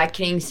pratar så här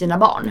kring sina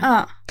barn.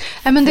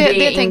 Ja, men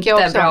det är tänker jag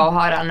också. Inte bra att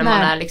höra när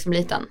man är liksom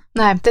liten.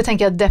 Nej, det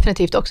tänker jag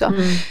definitivt också.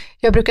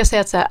 Jag brukar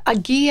säga att så här,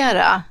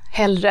 agera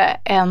hellre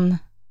än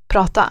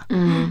prata.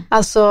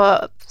 Alltså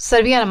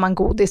serverar man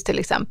godis till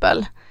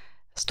exempel,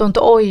 stå inte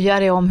och oja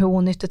dig om hur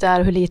onyttigt det är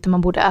och hur lite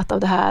man borde äta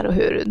av det här och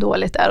hur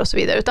dåligt det är och så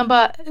vidare. Utan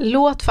bara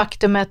låt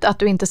faktumet att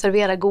du inte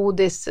serverar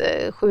godis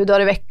 7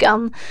 dagar i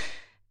veckan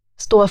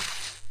stå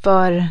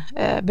för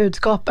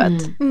budskapet,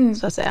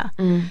 så att säga.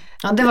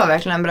 Ja, det var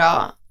verkligen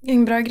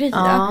en bra grej.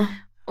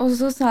 Och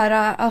så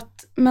här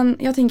att, men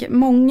jag tänker,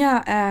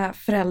 många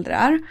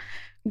föräldrar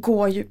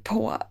går ju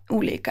på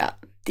olika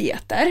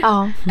dieter.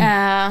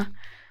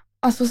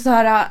 Alltså så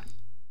här,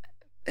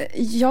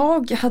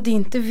 jag hade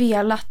inte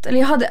velat, eller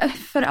jag hade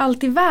för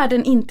allt i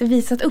världen inte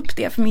visat upp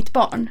det för mitt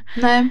barn.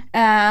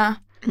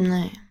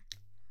 Nej.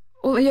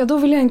 Och då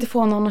vill jag inte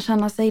få någon att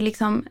känna sig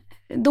liksom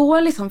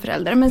dålig som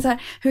förälder. Men så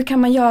här, hur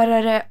kan man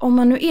göra det om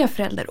man nu är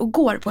förälder och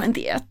går på en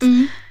diet?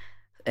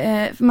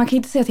 man kan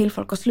inte säga till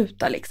folk att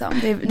sluta liksom.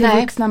 Det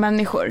är vuxna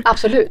människor.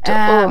 Absolut.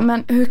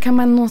 Men hur kan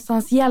man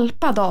någonstans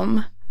hjälpa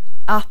dem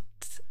att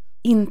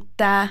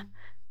inte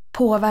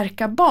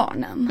påverka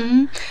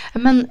barnen?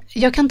 Men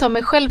jag kan ta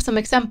mig själv som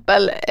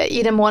exempel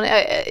i den mån,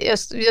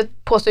 jag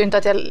påstår ju inte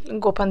att jag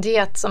går på en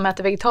diet som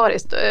äter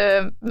vegetariskt,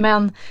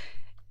 men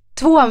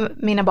 2 av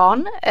mina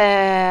barn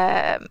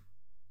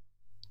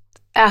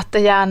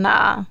äter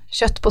gärna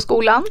kött på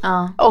skolan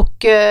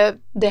och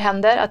det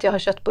händer att jag har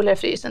köttbullar i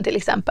frysen till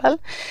exempel,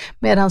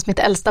 medan mitt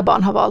äldsta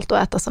barn har valt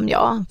att äta som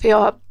jag, för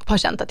jag har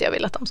känt att jag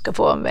vill att de ska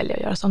få välja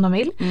att göra som de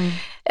vill.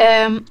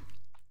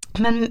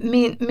 Men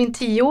min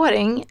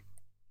 10-åring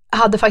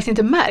hade faktiskt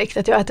inte märkt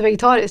att jag äter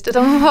vegetariskt,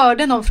 utan hon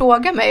hörde någon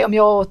fråga mig om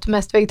jag åt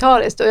mest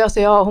vegetariskt och jag sa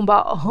ja, och hon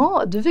bara,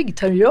 aha, du är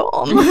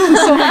vegetarian.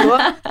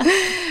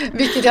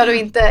 Vilket jag då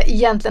inte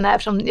egentligen är,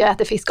 eftersom jag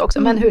äter fisk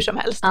också, men hur som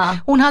helst.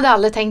 Hon hade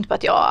aldrig tänkt på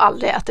att jag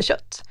aldrig äter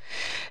kött.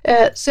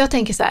 Så jag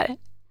tänker så här,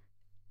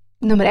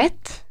 nummer 1,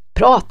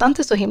 prata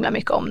inte så himla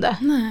mycket om det.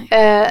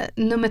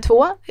 Nummer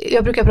 2,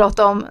 jag brukar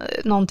prata om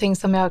någonting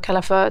som jag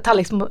kallar för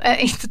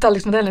inte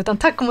tallriksmodellen utan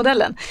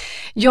tacomodellen.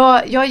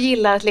 Jag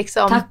gillar att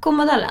liksom...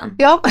 Tacomodellen?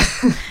 Ja.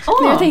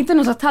 Jag tänkte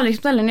nog så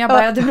tallriksmodellen, jag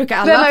bara, det brukar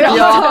alla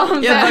prata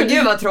om. Jag bara,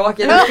 gud vad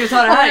tråkigt, nu ska vi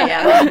ta det här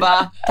igen. Och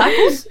bara,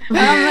 tacos?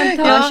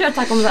 Jag kör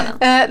tacomodellen.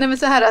 Nej men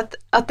så här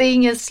att det är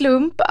ingen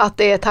slump att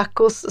det är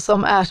tacos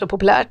som är så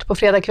populärt på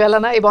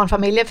fredagskvällarna i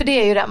barnfamiljer, för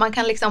det är ju det, man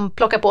kan liksom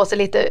plocka på sig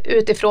lite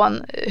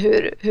utifrån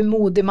hur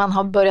modig man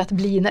har börjat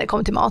bli när det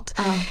kommer till mat.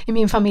 I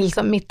min familj,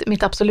 som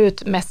mitt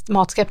absolut mest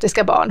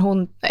matskeptiska barn,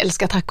 hon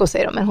älskar tacos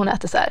säger de, men hon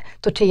äter så här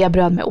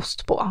tortillabröd med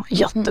ost på.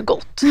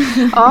 Jättegott.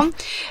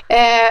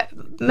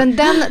 Men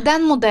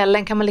den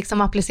modellen kan man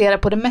liksom applicera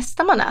på det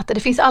mesta man äter.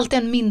 Det finns alltid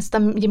en minsta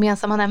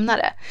gemensamma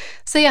nämnare.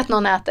 Säg att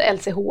någon äter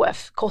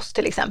LCHF-kost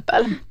till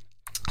exempel.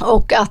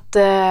 Och att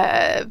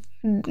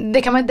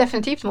det kan man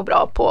definitivt må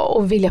bra på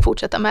och vilja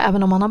fortsätta med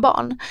även om man har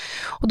barn.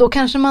 Och då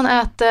kanske man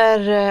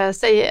äter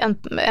säg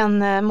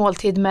en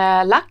måltid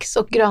med lax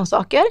och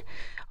grönsaker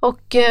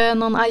och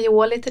någon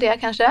aioli till det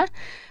kanske.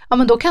 Ja,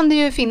 men då kan det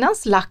ju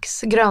finnas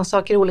lax,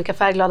 grönsaker i olika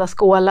färgglada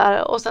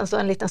skålar och sen så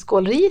en liten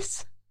skål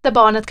ris där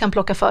barnet kan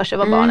plocka för sig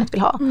vad barnet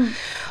vill ha.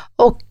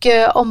 Och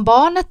om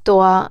barnet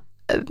då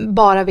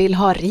bara vill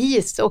ha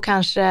ris och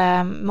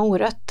kanske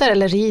morötter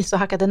eller ris och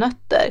hackade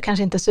nötter,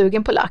 kanske inte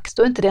sugen på lax,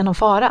 då är inte det någon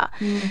fara.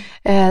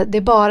 Det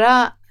är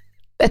bara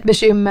ett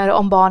bekymmer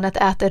om barnet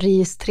äter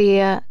ris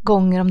 3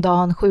 gånger om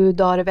dagen, 7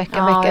 dagar i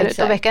veckan, vecka ut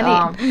och veckan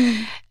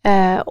in.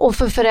 Och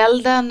för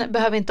föräldern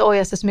behöver inte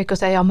oja sig så mycket och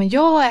säga, ja men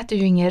jag äter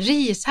ju ingen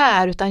ris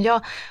här, utan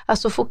jag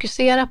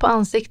fokusera på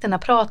ansiktena,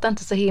 prata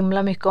inte så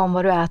himla mycket om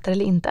vad du äter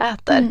eller inte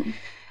äter.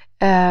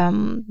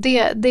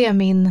 Det är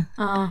min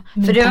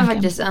för det var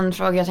faktiskt en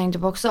fråga jag tänkte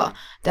på också.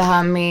 Det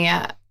här med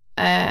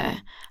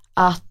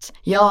att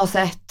jag har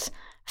sett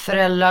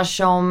föräldrar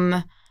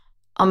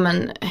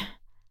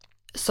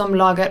som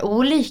lagar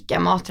olika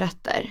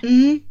maträtter.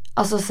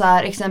 Alltså så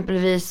här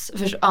exempelvis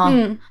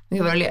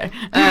nu var det ler.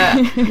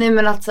 Nej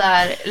men att så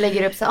här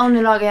lägger upp så här,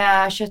 nu lagar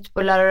jag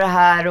köttbullar och det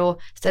här, och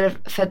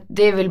istället för att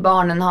det vill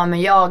barnen ha,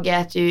 men jag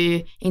äter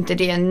ju inte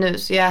det nu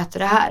så jag äter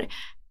det här.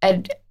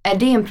 Är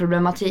det en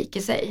problematik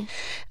i sig?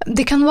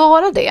 Det kan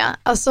vara det.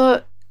 Alltså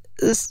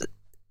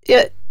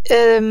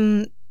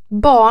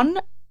barn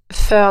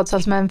föds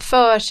alltså med en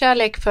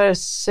förkärlek för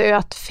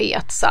söt,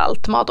 fet,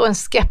 salt mat och en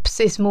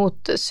skepsis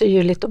mot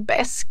syrligt och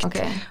beskt.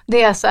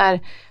 Det är så här,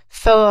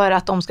 för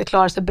att de ska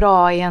klara sig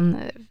bra i en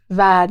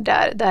värld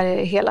där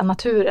hela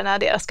naturen är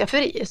deras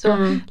skafferi,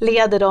 så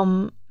leder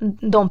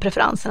de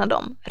preferenserna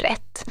dem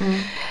rätt.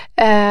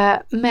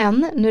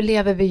 Men nu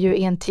lever vi ju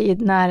i en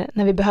tid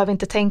när vi behöver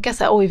inte tänka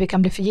så här, oj vi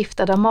kan bli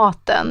förgiftade av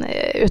maten,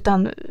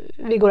 utan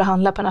vi går och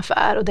handlar på en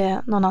affär och det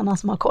är någon annan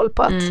som har koll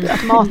på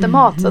att mat är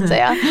mat så att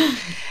säga.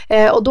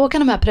 Och då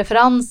kan de här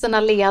preferenserna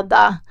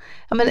leda,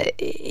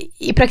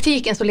 i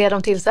praktiken så leder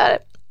de till så här,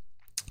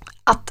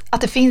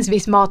 att det finns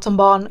viss mat som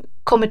barn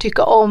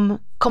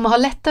kommer ha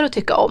lättare att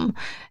tycka om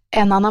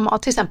än annan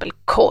mat, till exempel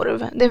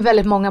korv. Det är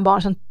väldigt många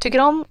barn som tycker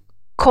om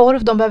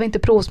korv, de behöver inte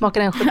provsmaka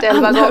den 71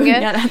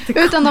 gånger,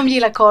 utan de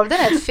gillar korv. Den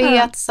är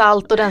fet,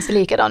 salt och den ser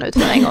likadan ut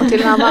från en gång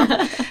till en annan.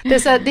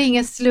 Det är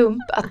ingen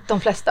slump att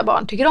de flesta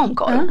barn tycker om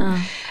korv.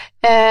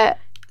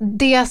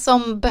 Det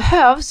som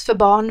behövs för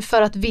barn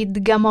för att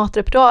vidga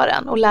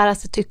matrepertoaren och lära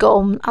sig tycka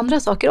om andra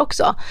saker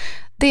också,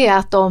 det är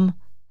att de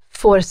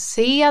får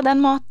se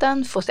den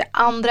maten, får se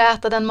andra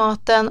äta den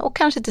maten och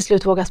kanske till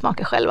slut våga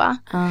smaka själva.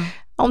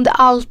 Om det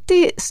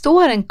alltid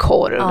står en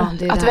korv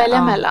att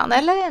välja mellan,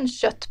 eller en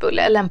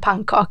köttbulle eller en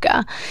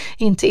pannkaka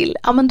intill,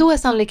 men då är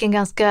sannolikheten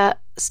ganska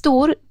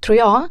stor, tror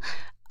jag,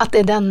 att det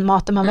är den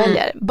maten man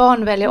väljer.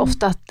 Barn väljer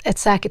ofta ett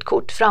säkert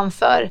kort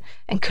framför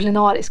en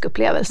kulinarisk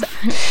upplevelse.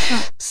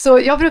 Så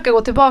jag brukar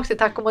gå tillbaka till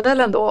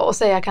tacomodellen då och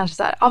säga kanske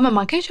så här, men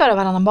man kan ju köra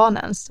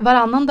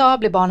varannan dag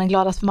blir barnen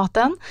gladast för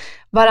maten.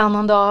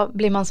 Varannan dag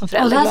blir man som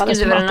förälder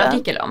gladast för maten. Och det här skriver du en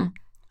artikel om?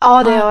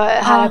 Ja, det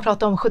har jag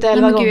pratat om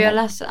 71 gånger. Gud, jag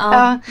läser.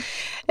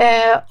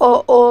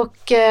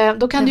 Och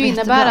då kan det ju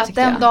innebära att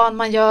den dagen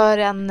man gör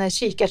en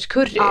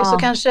kikärtscurry så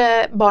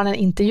kanske barnen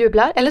inte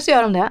jublar. Eller så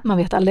gör de det, man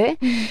vet aldrig.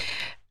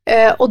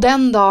 Och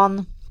den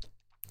dagen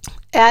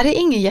är det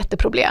ingen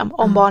jätteproblem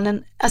om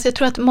barnen... Alltså jag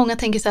tror att många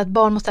tänker sig att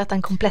barn måste äta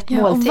en komplett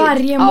måltid. Och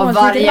varje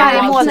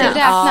måltid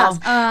räknas.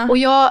 Och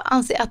jag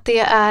anser att det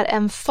är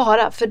en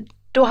fara. För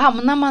då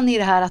hamnar man i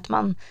det här att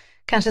man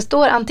kanske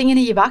står antingen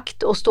i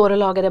vakt och står och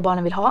lagar det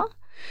barnen vill ha.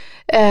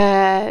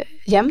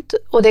 Jämt.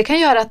 Och det kan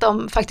göra att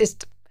de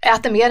faktiskt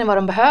äter mer än vad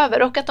de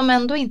behöver. Och att de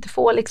ändå inte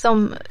får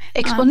liksom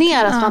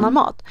exponeras för annan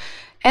mat.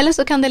 Eller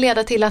så kan det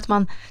leda till att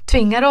man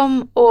tvingar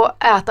dem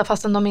att äta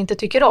fastän de inte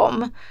tycker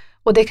om.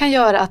 Och det kan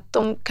göra att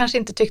de kanske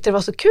inte tyckte det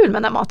var så kul med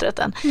den här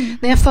maträtten.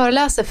 När jag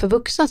föreläser för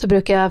vuxna så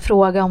brukar jag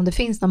fråga om det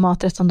finns någon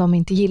maträtt som de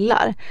inte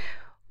gillar.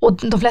 Och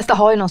de flesta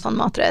har ju någon sån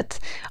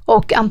maträtt.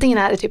 Och antingen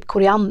är det typ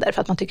koriander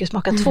för att man tycker det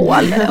smakar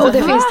tvål. Och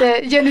det finns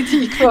det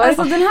genetik för.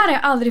 Alltså den här har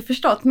jag aldrig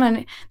förstått.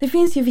 Men det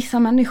finns ju vissa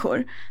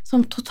människor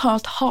som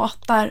totalt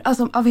hatar,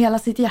 alltså av hela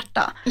sitt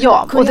hjärta.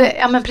 Ja, och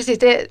men precis.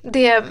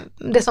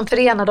 Det som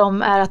förenar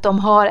dem är att de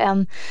har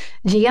en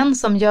gen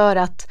som gör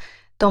att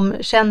de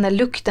känner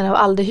lukten av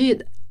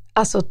aldehyd.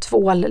 Alltså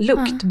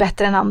tvållukt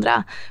bättre än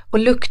andra. Och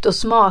lukt och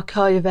smak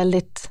hör ju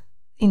väldigt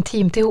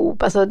intimt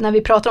ihop. Alltså när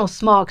vi pratar om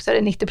smak så är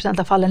det 90%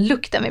 av fallen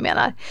lukten vi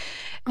menar.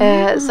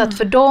 Så att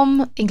för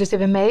dem,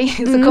 inklusive mig,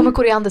 så kommer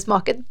koriander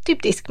smaka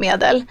typ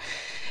diskmedel.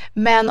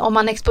 Men om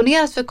man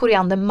exponeras för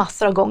koriander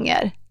massor av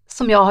gånger,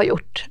 som jag har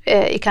gjort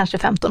i kanske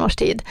 15 års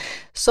tid,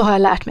 så har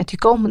jag lärt mig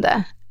tycka om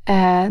det.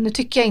 Nu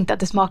tycker jag inte att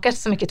det smakar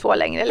så mycket tvål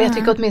längre. Eller jag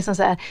tycker åtminstone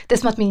så här, det är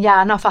som att min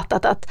hjärna har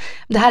fattat att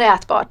det här är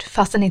ätbart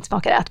fast den inte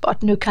smakar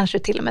ätbart. Nu kanske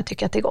du till och med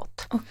tycker att det är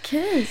gott.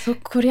 Okej, så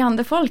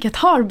korianderfolket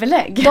har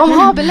belägg. De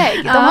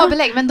har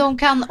belägg, men de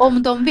kan,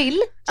 om de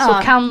vill så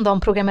kan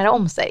de programmera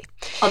om sig.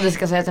 Ja, det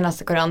ska säga till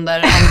nästa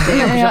koriander.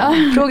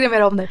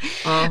 Programmera om det.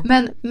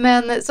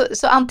 Men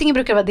så antingen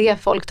brukar det vara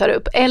det folk tar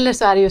upp. Eller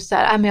så är det just så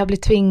här, men jag blir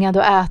tvingad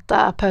att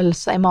äta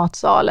pölsa i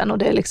matsalen. Och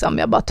det är liksom,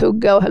 jag bara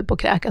tugga och höll på att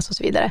kräkas och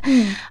så vidare.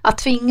 Att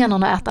tvinga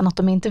någon att äta något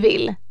de inte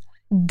vill,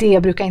 det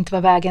brukar inte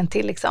vara vägen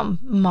till liksom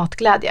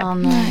matglädje.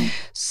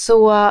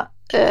 Så...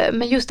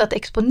 Men just att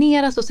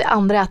exponeras och se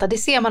andra äta, det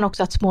ser man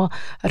också att små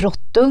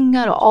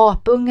råttungar och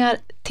apungar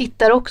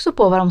tittar också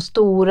på vad de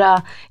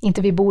stora,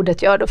 inte vid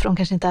bordet gör då, för de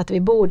kanske inte äter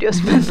vid bord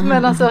just,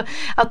 men alltså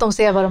att de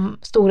ser vad de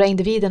stora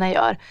individerna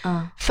gör.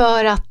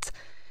 För att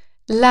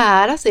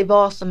lära sig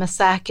vad som är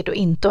säkert och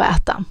inte att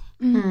äta.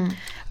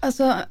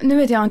 Alltså, nu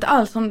vet jag inte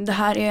alls om det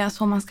här är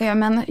så man ska göra,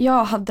 men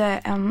jag hade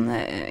en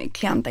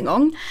klient en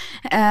gång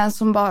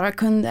som bara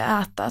kunde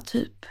äta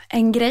typ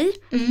en grej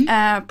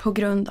på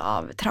grund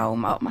av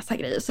trauma och massa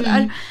grejer och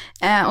sådär.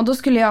 Och då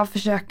skulle jag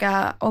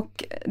försöka,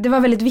 och det var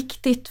väldigt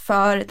viktigt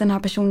för den här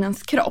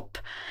personens kropp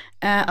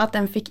att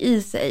den fick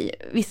i sig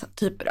vissa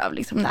typer av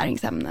liksom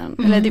näringsämnen,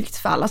 eller det är viktigt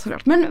för alla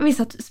såklart, men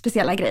vissa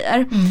speciella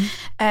grejer.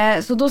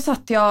 Så då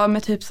satt jag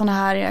med typ såna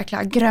här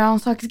jäkla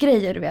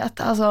grönsaksgrejer, du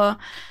vet, alltså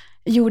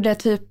gjorde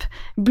typ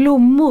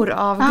blommor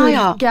av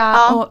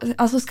gurka. Och,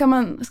 alltså ska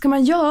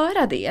man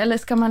göra det? Eller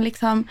ska man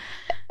liksom...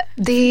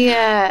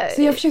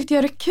 Så jag försökte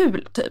göra det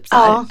kul typ. Så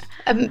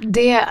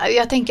här.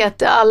 Jag tänker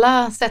att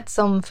alla sätt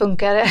som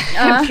funkar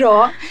är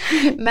bra.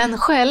 Men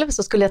själv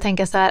så skulle jag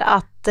tänka så här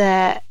att...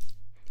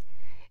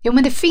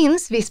 men det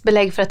finns viss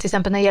belägg för att till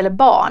exempel när det gäller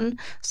barn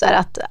så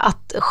är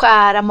att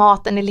skära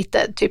maten i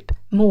lite typ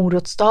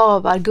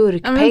morotstavar,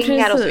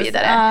 gurkpengar och så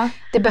vidare.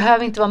 Det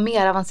behöver inte vara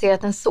mer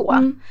avancerat än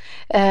så.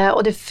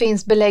 Och det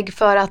finns belägg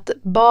för att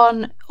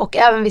barn och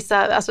även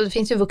vissa, alltså det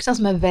finns ju vuxna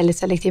som är väldigt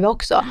selektiva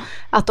också,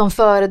 att de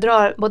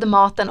föredrar både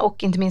maten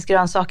och inte minst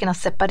grönsakerna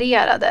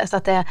separerade, så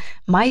att det är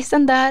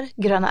majsen där,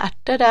 gröna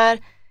ärtor där,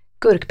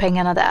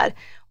 gurkpengarna där.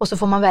 Och så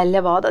får man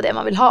välja vad av det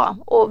man vill ha.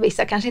 Och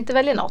vissa kanske inte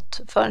väljer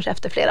något förrän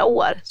efter flera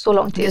år. Så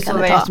lång tid kan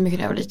det ta. Det var jättemycket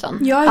när jag var liten.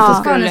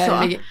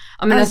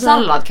 Men en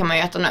sallad kan man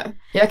ju äta nu.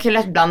 Jag kan ju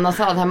lätt blanda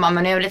sallad hemma.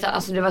 Men när jag var liten,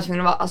 alltså det var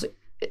tvungen att vara...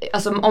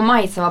 Alltså om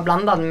majsen var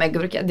blandad med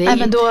gurka. Det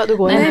men då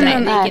går det inte.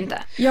 Nej, det gick inte.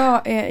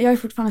 Jag är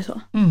fortfarande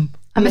så.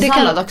 Men det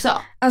sallad också.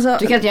 Alltså,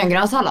 du kan inte göra en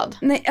grön sallad.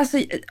 Nej, alltså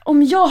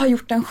om jag har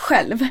gjort den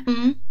själv...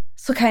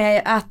 så kan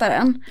jag äta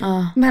den.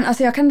 Men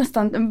alltså jag kan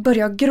nästan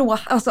börja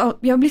gråta. Alltså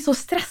jag blir så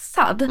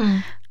stressad.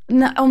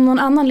 Om någon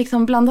annan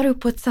liksom blandar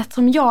upp på ett sätt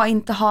som jag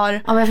inte har...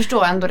 Ja, men jag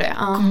förstår ändå det.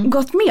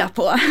 Gått med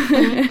på.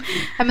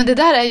 Ja, men det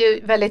där är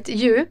ju väldigt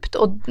djupt.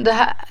 Och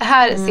det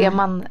här ser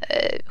man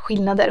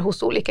skillnader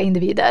hos olika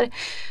individer.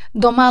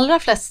 De allra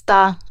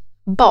flesta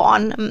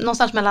barn,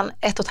 någonstans mellan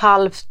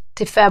 1,5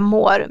 till 5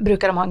 år,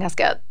 brukar de ha en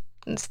ganska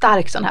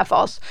stark sån här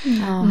fas.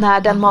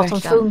 När den mat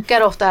som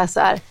funkar ofta är så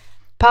här...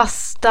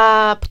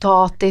 pasta,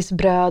 potatis,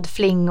 bröd,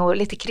 flingor,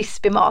 lite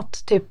krispig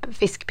mat, typ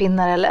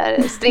fiskpinnar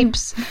eller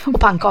strips och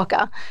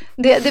pannkaka.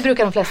 Det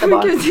brukar de flesta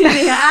barn.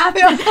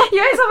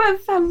 Jag är som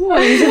en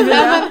 5-åring.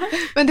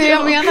 Men det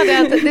jag menar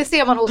är att det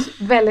ser man hos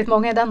väldigt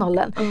många i den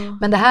åldern.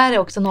 Men det här är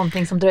också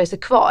någonting som dröjer sig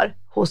kvar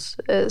hos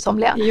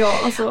somliga.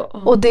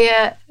 Och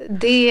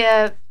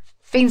det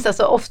finns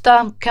alltså,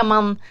 ofta kan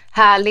man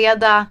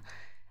härleda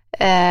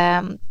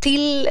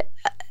till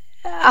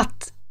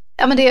att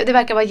men det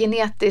verkar vara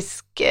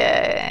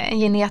en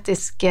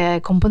genetisk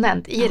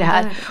komponent i det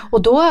här.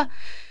 Och då,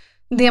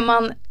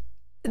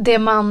 det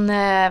man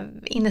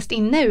innerst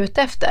inne är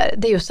ute efter,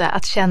 det är ju så här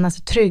att känna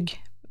sig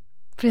trygg.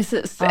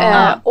 Precis.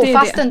 Och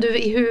fastän du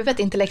i huvudet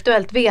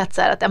intellektuellt vet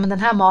så här att men den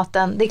här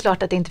maten, det är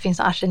klart att det inte finns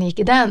arsenik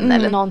i den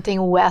eller någonting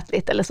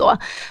oätligt eller så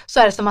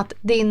är det som att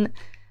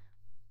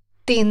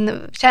din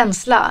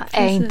känsla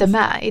är inte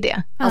med i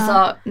det.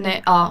 Alltså,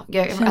 nej,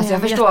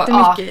 jag förstår.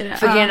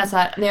 För grejen är så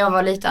här, när jag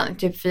var liten,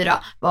 typ 4,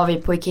 var vi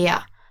på Ikea.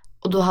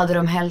 Och då hade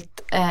de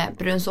hällt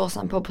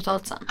brunsåsen på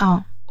potatisen.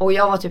 Och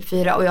jag var typ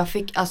 4 och jag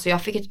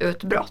fick ett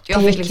utbrott.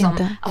 Jag fick liksom,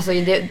 inte. Alltså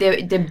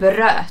det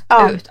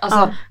bröt ut.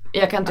 Alltså,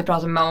 jag kan inte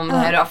prata med mamma om det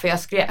här idag för jag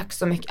skrek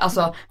så mycket.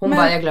 Alltså hon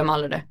bara, jag glömmer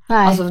aldrig det.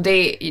 Nej. Alltså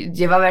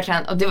det var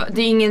verkligen, och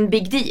det är ingen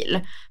big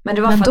deal. Men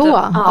det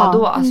var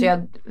då alltså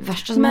jag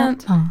värsta som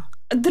hänt.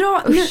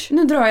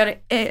 Nu drar jag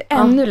det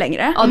ännu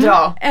längre.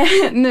 Dra.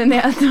 Nu när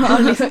jag har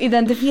liksom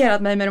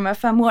identifierat mig med de här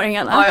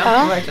 5-åringarna.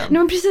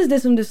 Men precis det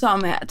som du sa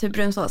med typ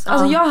brunsås.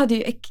 Alltså jag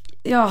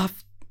har haft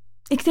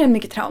extremt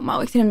mycket trauma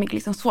och extremt mycket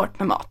liksom svårt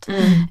med mat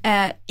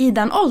i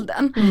den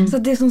åldern. Så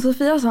det som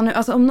Sofia sa nu,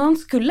 alltså om någon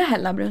skulle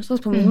hälla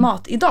brunsås på min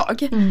mat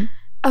idag,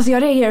 alltså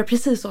jag reagerar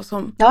precis så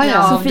som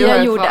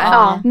Sofia gjorde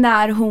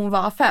när hon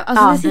var 5.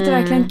 Alltså det sitter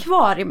verkligen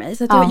kvar i mig.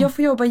 Så att jag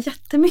får jobba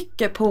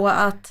jättemycket på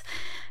att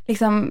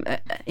liksom,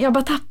 jag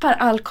bara tappar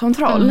all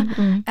kontroll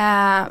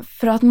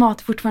för att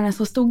mat fortfarande är en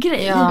så stor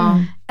grej.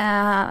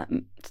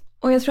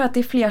 Och jag tror att det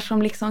är fler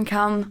som liksom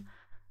kan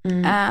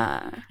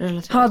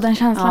ha den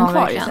känslan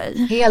kvar i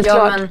sig. Helt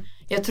klart. Men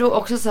jag tror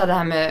också så här det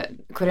här med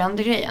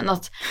koriandergrejen,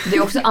 att det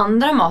är också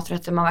andra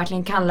maträtter man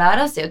verkligen kan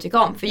lära sig att tycka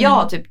om. För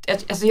jag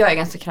jag är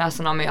ganska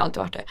kräsen av mig, jag har alltid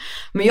varit det.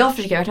 Men jag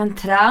försöker verkligen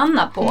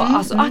träna på,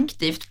 alltså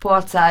aktivt på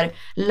att så här,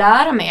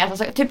 lära mig att,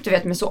 alltså, typ du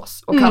vet med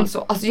sås och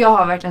kallsås. Alltså jag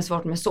har verkligen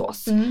svårt med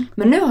sås.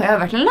 Men nu har jag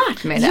verkligen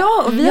lärt mig det.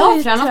 Ja, och jag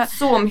har tränat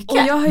så mycket.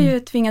 Och jag har ju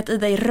tvingat i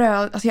dig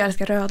alltså jag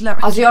älskar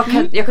rödlök. Alltså jag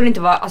kunde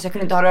inte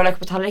ha rödlök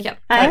på tallriken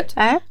förut.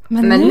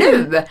 Men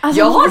nu, alltså,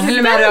 jag har till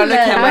och med rödlök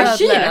hemma i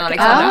kylen,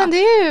 Alexandra. Ja, men det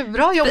är ju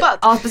bra jobbat.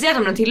 Ja, speciellt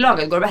om den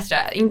tillagad går bättre.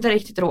 Inte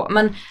riktigt rå.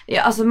 Men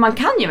alltså, man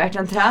kan ju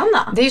verkligen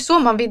träna. Det är ju så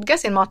man vidgar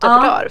sin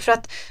matrepertoar. För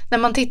att när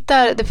man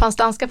tittar, det finns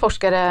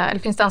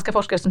danska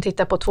forskare som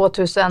tittar på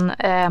 2000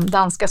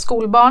 danska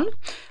skolbarn.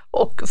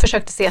 Och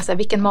försökte se så här,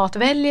 vilken mat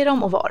väljer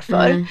de och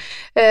varför.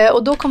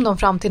 Och då kom de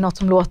fram till något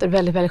som låter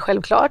väldigt, väldigt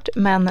självklart.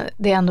 Men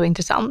det är ändå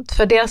intressant.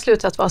 För deras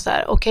slutsats var så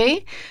här,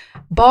 okej,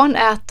 barn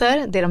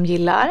äter det de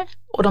gillar.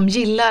 Och de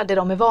gillar det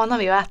de är vana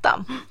vid att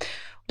äta.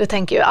 Det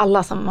tänker ju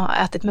alla som har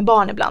ätit med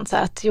barn ibland så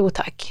här att jo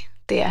tack,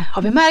 det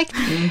har vi märkt.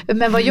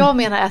 Men vad jag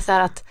menar är så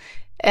här att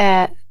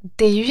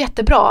det är ju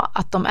jättebra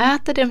att de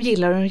äter det de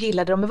gillar och de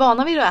gillar det de är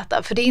vana vid att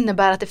äta. För det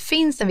innebär att det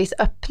finns en viss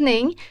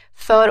öppning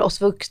för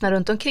oss vuxna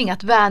runt omkring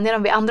att vänja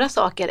dem vid andra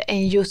saker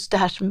än just det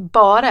här som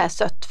bara är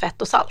sött,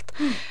 fett och salt.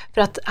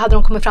 För att hade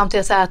de kommit fram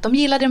till så här att de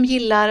gillar det de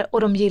gillar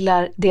och de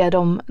gillar det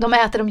de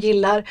äter de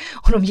gillar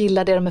och de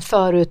gillar det de är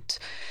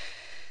förut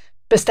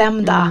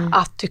bestämda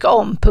att tycka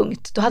om,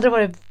 punkt. Då hade det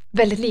varit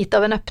väldigt lite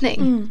av en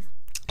öppning.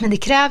 Men det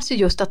krävs ju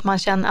just att man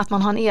känner att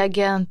man har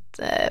en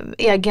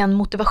egen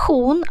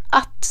motivation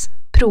att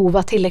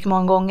prova tillräckligt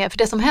många gånger. För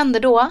det som händer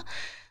då,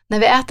 när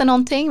vi äter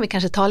någonting, vi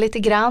kanske tar lite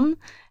grann,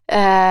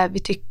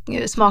 vi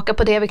smakar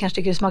på det, vi kanske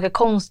tycker det smakar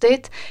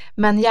konstigt,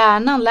 men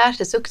hjärnan lär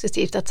sig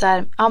successivt att så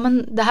här, ja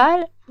men det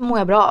här mår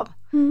jag bra av.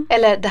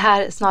 Eller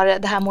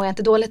det här mår jag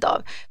inte dåligt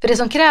av. För det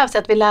som krävs är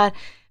att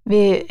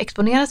vi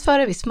exponeras för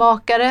det, vi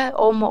smakar det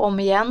om och om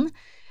igen.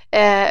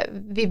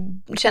 Vi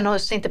känner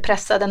oss inte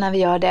pressade när vi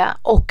gör det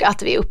och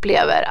att vi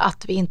upplever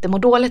att vi inte mår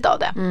dåligt av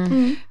det.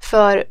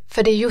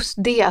 För det är just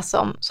det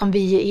som vi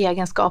i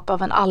egenskap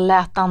av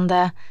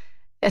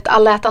ett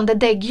allätande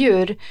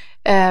däggdjur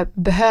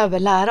behöver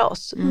lära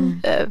oss.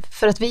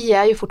 För att vi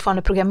är ju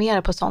fortfarande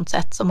programmerade på ett sånt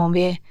sätt som om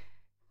vi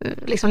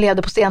liksom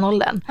levde på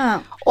stenåldern.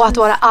 Och att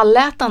vara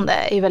allätande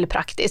är ju väldigt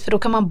praktiskt, för då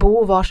kan man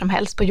bo var som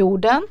helst på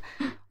jorden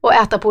och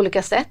äta på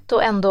olika sätt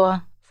och ändå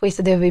få i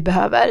sig det vi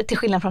behöver, till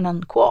skillnad från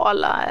en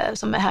koala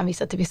som är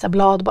hänvisad till vissa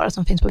blad bara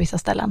som finns på vissa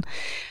ställen.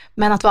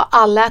 Men att vara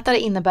allätare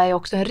innebär ju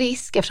också en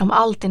risk, eftersom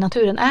allt i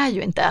naturen är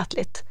ju inte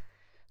ätligt.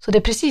 Så det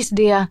är precis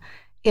det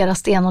era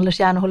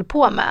stenåldershjärnor håller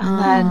på med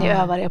när ni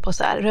övar er på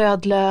så här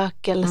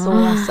rödlök eller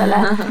sås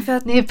eller för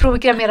att ni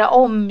programmerar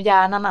om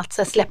hjärnan att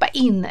så här, släppa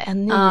in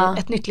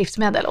ett nytt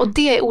livsmedel, och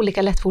det är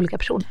olika lätt för olika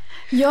personer.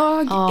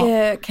 Jag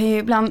kan ju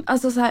ibland,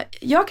 alltså så här,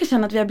 jag kan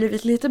känna att vi har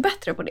blivit lite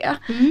bättre på det.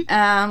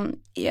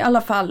 I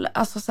alla fall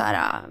alltså så här,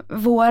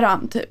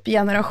 våran typ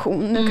generation.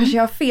 Nu kanske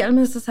jag har fel,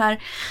 men så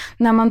här,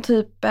 när man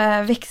typ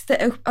växte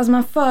upp, alltså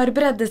man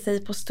förberedde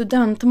sig på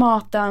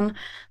studentmaten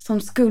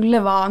som skulle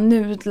vara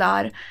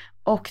nudlar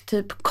och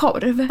typ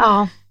korv.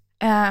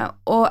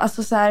 Och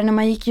alltså så här, när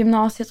man gick i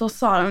gymnasiet och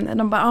sa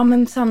de bara,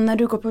 men sen när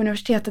du går på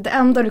universitetet, det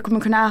enda du kommer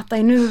kunna äta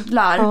är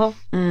nudlar.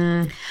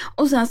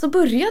 Och sen så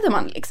började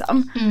man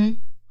liksom.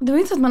 Det var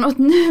inte så att man åt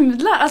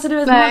nudlar. Alltså du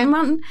vet,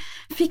 man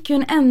fick ju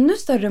en ännu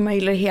större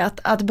möjlighet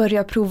att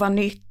börja prova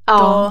nytt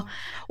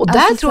Och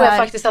där tror jag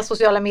faktiskt att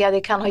sociala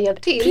medier kan ha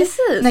hjälpt till.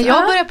 Precis, när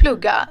jag började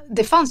plugga,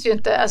 det fanns ju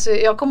inte, alltså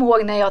jag kommer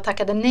ihåg när jag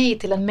tackade nej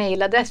till en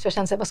mailadress, för jag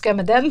kände så här, vad ska jag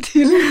med den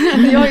till?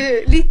 Jag är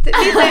ju lite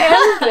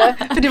äldre,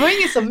 för det var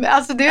inget som,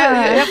 alltså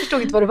jag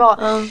förstod inte vad det var.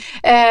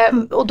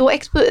 Och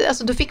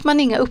då fick man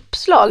inga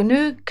uppslag.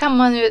 Nu kan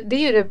man ju, det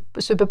är ju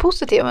det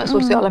superpositiva med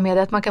sociala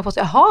medier, att man kan få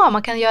säga,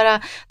 man kan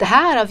göra det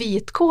här av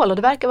vitkål och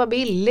det verkar vara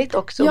billigt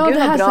också. Ja, Gud,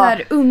 det här bra. Så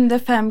här under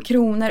 5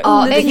 kronor. Ja,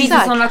 under det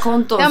finns sådana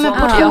konton. Ja, men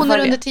portioner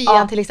under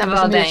 10 till exempel,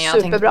 som är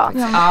superbra.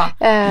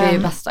 Det är ju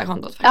bästa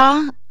kontot faktiskt.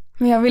 Ja.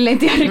 Men jag ville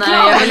inte göra reklam.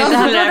 Nej, jag vill inte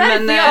heller,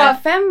 men... Ja,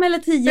 5 eller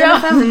 10 eller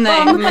 15.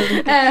 Nej, men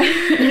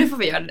nu får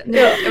vi göra det.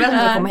 Jag vet inte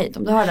om du kommer hit.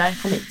 Om du hör det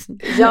här, kom hit.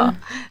 Ja,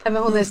 men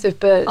hon är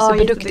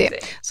superduktig.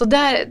 Så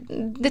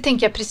det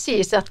tänker jag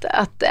precis,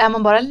 att är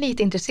man bara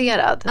lite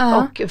intresserad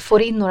och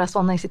får in några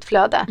sådana i sitt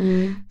flöde,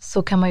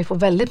 så kan man ju få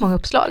väldigt många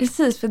uppslag.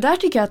 Precis, för där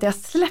tycker jag att jag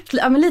släppt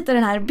lite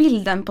den här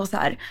bilden på så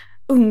här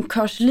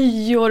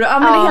ungkarslyor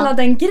och hela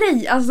den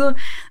grej. Alltså,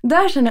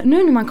 där känner jag,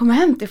 nu när man kommer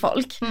hem till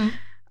folk,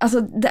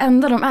 alltså det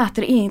enda de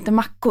äter är inte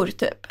mackor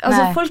typ.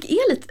 Alltså folk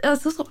är lite,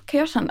 alltså så kan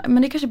jag känna.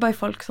 Men det kanske bara är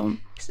folk som...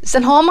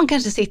 Sen har man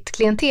kanske sitt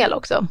klientel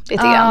också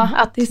lite grann.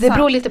 Att det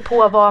beror lite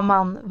på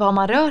var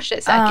man rör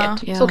sig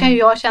säkert. Så kan ju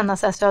jag känna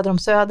så här söder om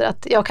Söder,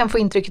 att jag kan få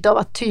intrycket av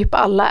att typ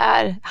alla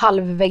är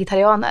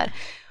halvvegetarianer.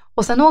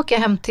 Och sen åker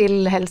jag hem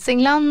till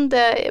Hälsingland,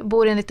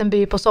 bor i en liten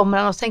by på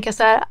sommaren, och så tänker jag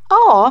så här,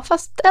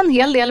 fast en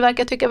hel del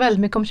verkar tycka väldigt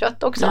mycket om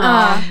kött också.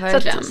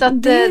 Så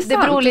att det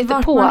beror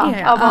lite på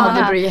av vad man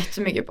det är. beror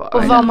jättemycket på.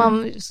 Och vad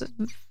man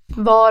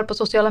var på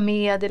sociala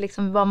medier,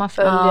 liksom, vad man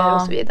följer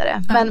och så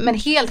vidare. Men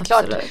helt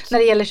klart, när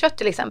det gäller kött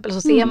till exempel,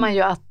 så ser man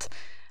ju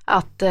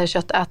att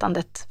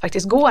köttätandet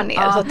faktiskt går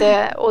ner. Så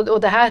att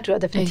och det här tror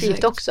jag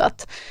definitivt också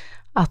att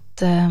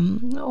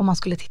om man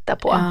skulle titta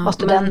på vad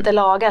studenter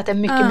lagar, att det är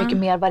mycket, mycket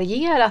mer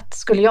varierat,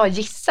 skulle jag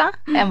gissa,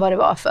 än vad det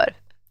var för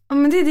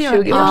men det är det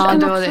 20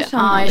 år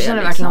sedan. Jag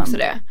känner verkligen också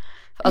det.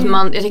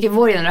 Att jag tycker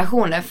vår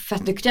generation är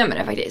fett duktiga med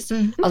det faktiskt.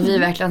 Att vi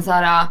verkligen så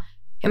här,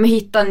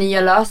 hittar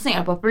nya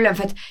lösningar på problem.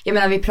 För att, jag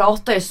menar, vi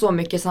pratar ju så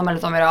mycket i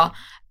samhället om idag,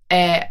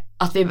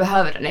 att vi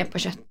behöver ner på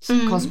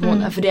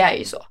köttkonsumtionen, för det är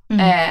ju så.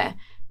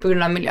 På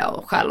grund av miljö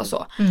och skäl och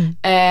så.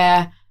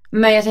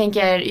 Men jag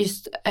tänker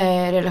just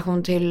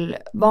relation till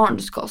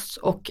barnskost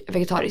och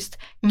vegetariskt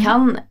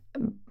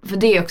för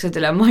det är också ett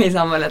dilemma i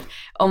samhället,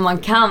 om man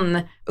kan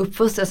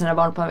uppfostra sina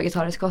barn på en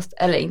vegetarisk kost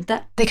eller inte.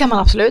 Det kan man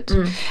absolut.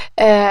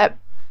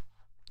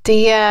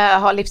 Det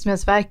har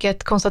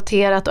Livsmedelsverket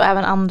konstaterat, och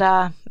även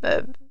andra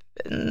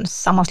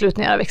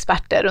sammanslutningar av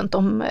experter runt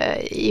om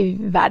i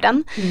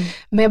världen.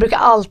 Men jag brukar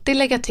alltid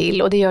lägga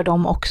till, och det gör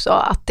de också,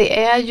 att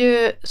det är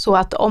ju så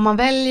att om man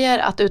väljer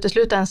att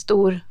utesluta en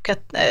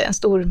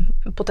stor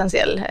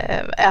potentiell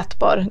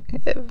ätbar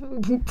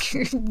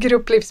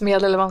grupp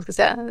livsmedel, eller vad man ska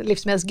säga,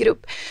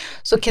 livsmedelsgrupp,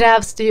 så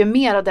krävs det ju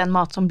mer av den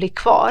mat som blir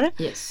kvar.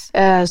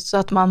 Så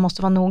att man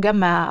måste vara noga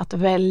med att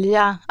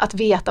välja, att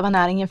veta var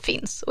näringen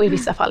finns, och i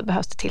vissa fall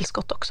behövs det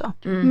tillskott också.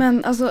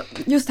 Men alltså,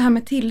 just det här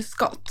med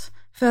tillskott,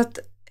 för att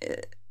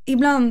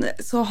ibland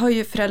så har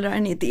ju föräldrar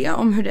en idé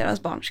om hur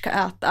deras barn ska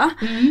äta,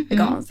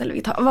 veganskt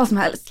eller vad som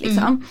helst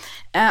liksom.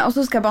 Och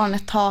så ska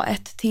barnet ta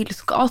ett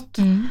tillskott.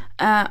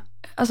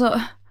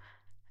 Alltså,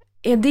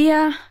 är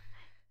det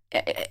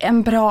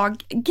en bra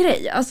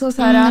grej? Alltså,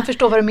 så här, jag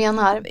förstår vad du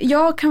menar.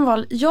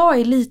 Jag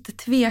är lite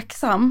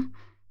tveksam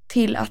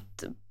till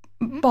att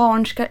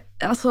barn ska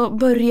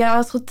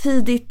börja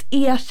tidigt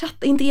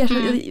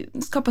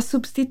skapa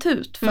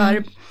substitut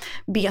för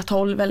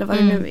B12 eller vad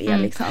det nu är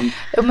liksom.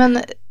 Ja, men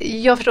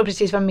jag förstår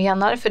precis vad du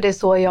menar, för det är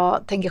så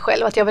jag tänker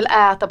själv, att jag vill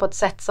äta på ett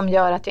sätt som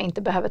gör att jag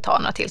inte behöver ta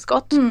några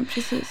tillskott.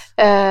 Precis.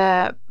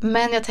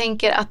 Men jag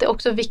tänker att det är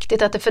också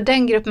viktigt att det för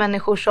den grupp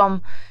människor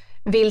som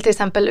vill till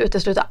exempel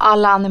utesluta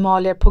alla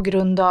animalier på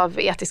grund av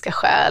etiska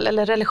skäl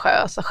eller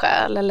religiösa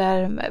skäl,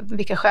 eller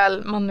vilka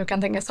skäl man nu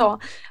kan tänka så,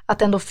 att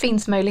det ändå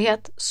finns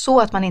möjlighet, så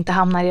att man inte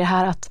hamnar i det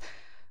här att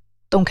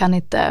de kan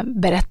inte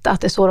berätta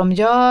att det är så de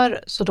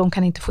gör, så de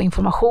kan inte få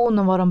information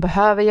om vad de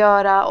behöver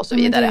göra och så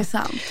vidare. Det är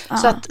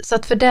sant. Så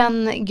att för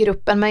den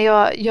gruppen, men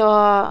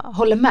jag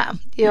håller med.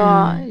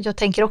 Jag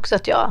tänker också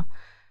att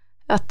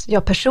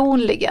jag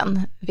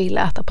personligen vill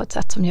äta på ett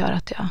sätt som gör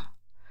att jag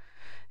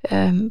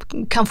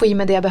kan få i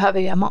mig det jag behöver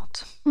via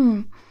mat.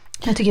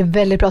 Jag tycker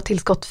väldigt bra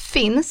tillskott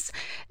finns.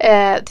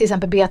 Till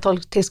exempel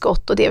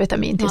B12-tillskott och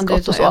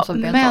D-vitamintillskott och så.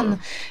 Men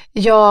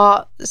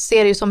jag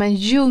ser det ju som en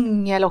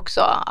djungel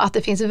också. Att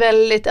det finns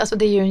väldigt, alltså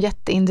det är ju en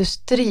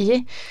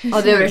jätteindustri.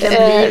 Ja, det har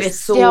verkligen blivit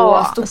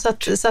så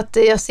stort. Så att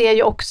jag ser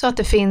ju också att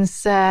det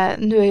finns,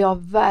 nu är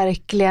jag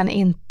verkligen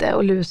inte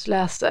och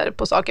lusläser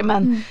på saker,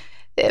 men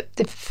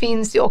det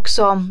finns ju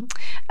också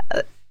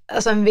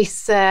alltså en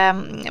viss,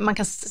 man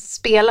kan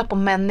spela på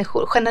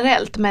människor,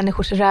 generellt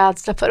människors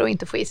rädsla för att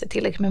inte få i sig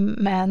tillräckligt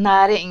med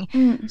näring.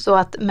 Så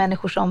att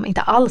människor som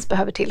inte alls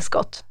behöver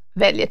tillskott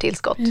väljer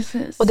tillskott.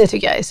 Precis. Och det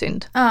tycker jag är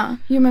synd. Ja,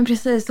 jo men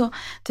precis. Så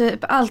typ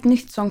allt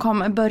nytt som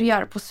kommer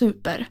börjar på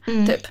super.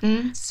 Typ.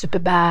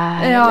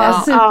 Superbär.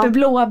 Ja,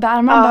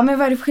 superblåbär. Man bara, men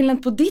vad är det för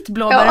skillnad på ditt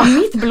blåbär och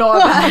mitt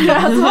blåbär?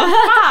 Alltså vad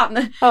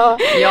fan?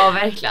 Ja,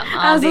 verkligen.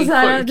 Ja, alltså, det är så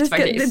här, sjukt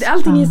faktiskt.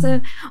 Allting är så,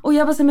 och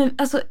jag bara så, men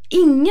alltså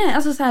ingen,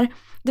 alltså så här,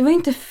 det var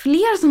inte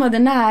fler som hade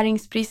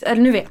näringsbrist,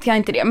 eller nu vet jag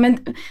inte det, men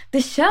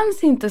det känns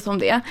inte som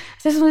det.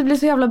 Det känns som det blir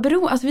så jävla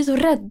alltså vi är så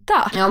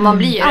rädda. Ja, man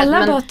blir ju alla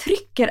rädd, bara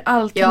trycker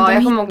allting ja, de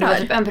jag kommer ihåg hittar.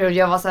 typ en period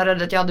jag var så här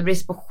rädd att jag hade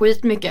brist på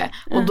skitmycket.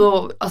 Och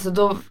då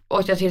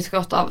åt jag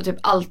tillskott av typ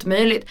allt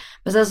möjligt.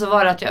 Men sen så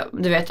var det att jag,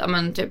 du vet,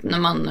 men typ när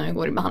man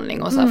går i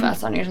behandling och så här för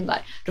ätstörningar och sånt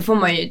där, då får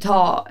man ju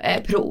ta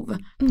prov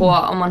på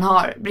om man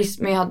har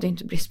brist, men jag hade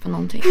inte brist på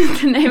någonting.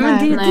 Nej,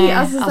 men det är det.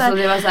 Alltså, så här,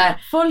 det var så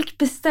här, folk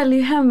beställer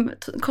ju hem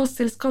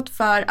kosttillskott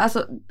för,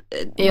 alltså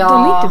ja,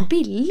 de är inte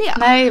billiga.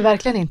 Nej,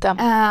 verkligen inte.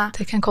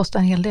 Det kan kosta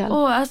en hel del.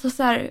 Och alltså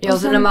så här, ja,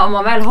 så när om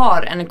man väl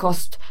har en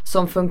kost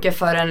som funkar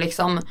för en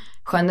liksom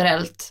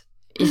generellt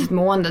i sitt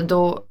mående,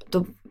 då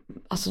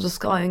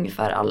ska ju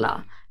ungefär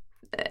alla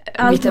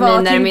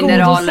vitaminer,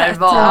 mineraler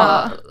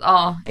vara,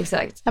 ja,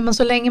 exakt. Ja, men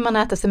så länge man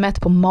äter sig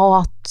mätt på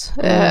mat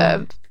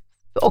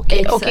och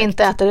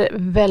inte äter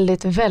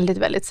väldigt, väldigt,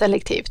 väldigt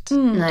selektivt,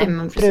 Nej,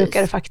 då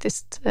brukar det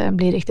faktiskt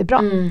bli riktigt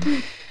bra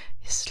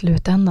i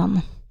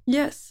slutändan.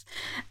 Yes.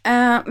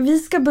 Vi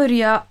ska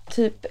börja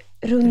typ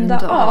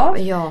runda av.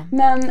 Ja.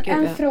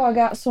 Men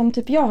fråga som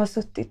typ jag har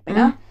suttit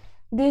med,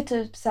 det är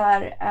typ så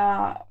här,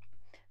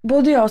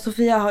 både jag och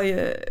Sofia har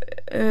ju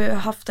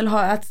haft eller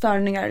har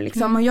ätstörningar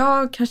liksom, och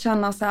jag kan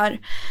känna så här,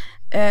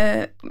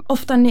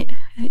 ofta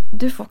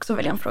du får också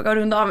välja en fråga och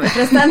runda av mig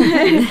förresten.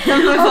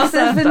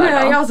 För nu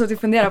har jag suttit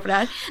och funderat på det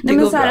här. Nej,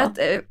 men så här att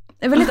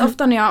väldigt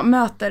ofta när jag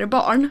möter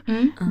barn,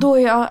 då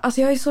är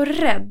jag är så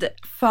rädd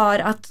för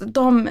att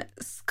de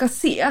ska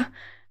se.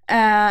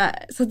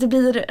 Så att det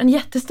blir en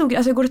jättestor,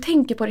 alltså jag går och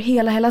tänker på det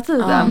hela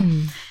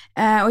tiden.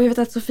 Och jag vet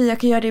att Sofia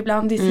kan göra det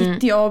ibland i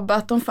sitt jobb,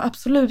 att de får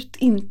absolut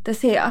inte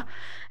se.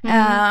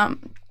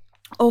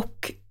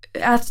 Och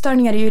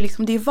ätstörningar är ju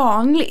liksom, det är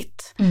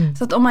vanligt.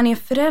 Så att om man är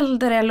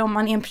förälder eller om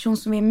man är en person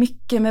som är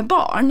mycket med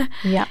barn,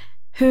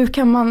 hur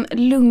kan man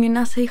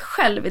lugna sig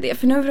själv i det?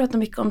 För nu har vi pratat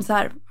mycket om så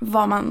här,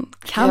 vad man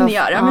kan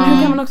göra. Men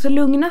hur kan man också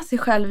lugna sig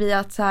själv i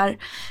att så här,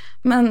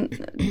 men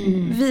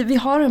vi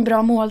har en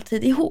bra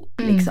måltid ihop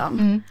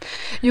liksom.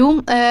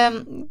 Jo,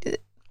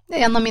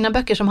 en av mina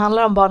böcker som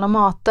handlar om barn och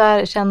mat,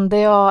 där kände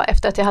jag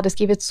efter att jag hade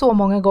skrivit så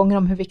många gånger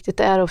om hur viktigt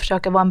det är att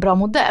försöka vara en bra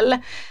modell,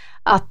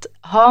 att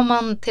har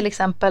man till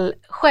exempel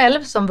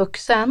själv som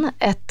vuxen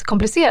ett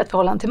komplicerat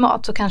förhållande till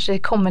mat, så kanske det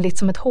kommer lite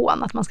som ett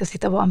hån att man ska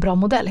sitta och vara en bra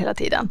modell hela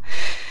tiden.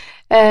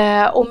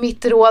 Och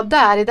mitt råd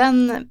där i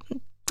den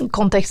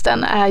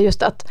kontexten är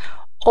just att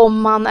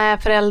om man är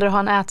förälder och har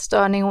en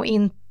ätstörning och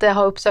inte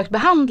har uppsökt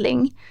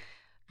behandling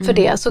för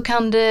det, så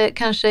kan det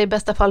kanske i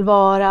bästa fall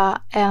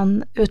vara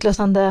en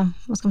utlösande,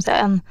 vad ska man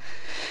säga,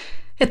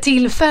 ett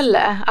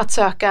tillfälle att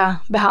söka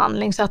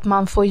behandling så att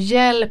man får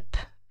hjälp.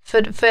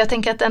 För jag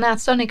tänker att en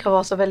ätstörning kan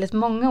vara så väldigt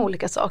många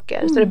olika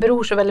saker. Så det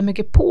beror så väldigt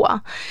mycket på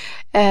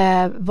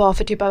vad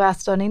för typ av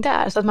ätstörning det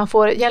är. Så att man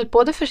får hjälp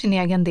både för sin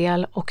egen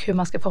del och hur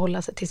man ska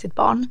förhålla sig till sitt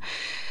barn.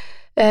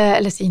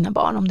 Eller sina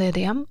barn, om det är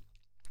det.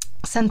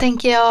 Sen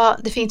tänker jag,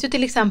 det finns ju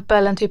till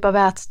exempel en typ av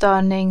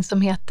ätstörning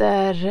som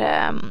heter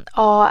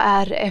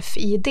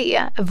ARFID,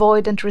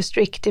 Avoidant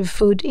Restrictive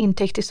Food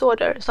Intake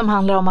Disorder, som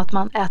handlar om att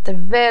man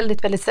äter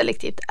väldigt, väldigt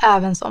selektivt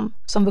även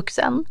som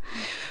vuxen.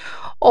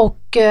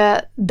 Och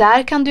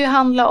där kan det ju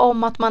handla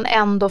om att man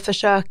ändå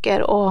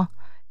försöker att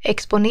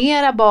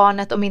exponera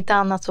barnet, om inte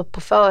annat så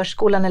på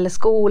förskolan eller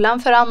skolan,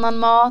 för annan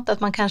mat. Att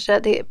man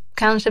det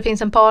kanske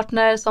finns en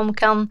partner som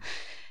kan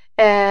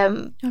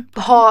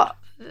ha,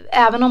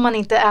 även om man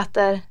inte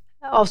äter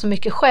av så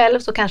mycket själv,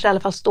 så kanske i alla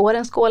fall står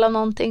en skål av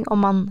någonting, om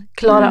man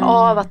klarar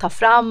av att ta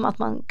fram, att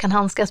man kan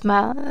handskas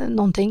med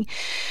någonting.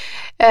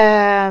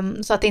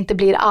 Så att det inte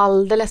blir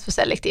alldeles för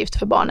selektivt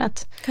för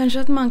barnet. Kanske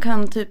att man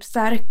kan typ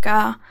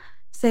stärka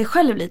sig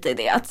själv lite i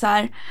det. Att så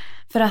här,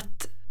 för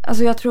att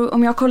alltså jag tror,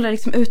 om jag kollar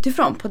liksom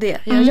utifrån på det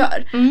jag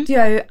gör, då gör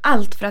jag ju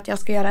allt för att jag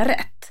ska göra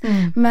rätt.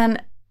 Men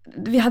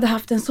vi hade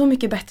haft en så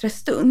mycket bättre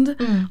stund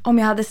om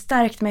jag hade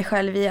stärkt mig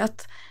själv i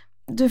att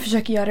du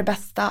försöker göra det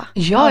bästa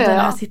av den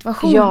här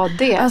situationen. Ja,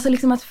 det. Alltså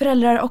liksom att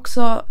föräldrar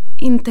också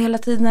inte hela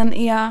tiden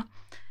är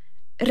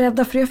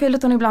rädda för det fel,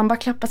 utan ibland bara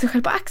klappa sig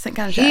själv på axeln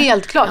kanske.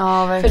 Helt klart.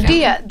 Ja, för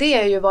det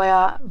är ju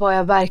vad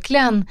jag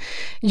verkligen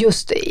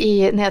just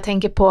när jag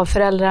tänker på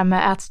föräldrar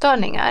med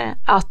ätstörningar,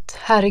 att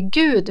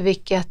herregud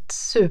vilket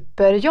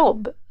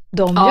superjobb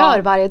de gör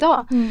varje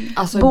dag.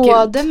 Alltså,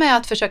 både med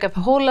att försöka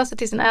förhålla sig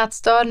till sin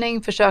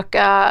ätstörning,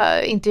 försöka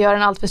inte göra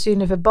den allt för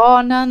synlig för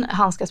barnen,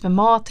 handskas med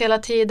mat hela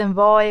tiden,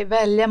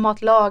 välja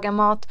mat, laga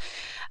mat.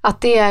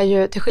 Att det är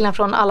ju, till skillnad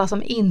från alla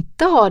som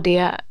inte har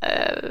det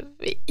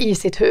i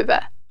sitt huvud,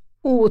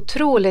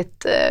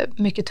 otroligt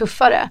mycket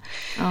tuffare.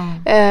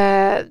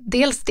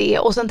 Dels det,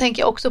 och sen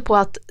tänker jag också på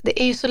att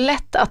det är ju så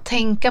lätt att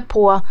tänka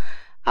på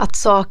att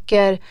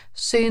saker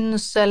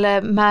syns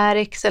eller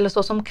märks eller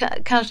så som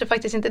kanske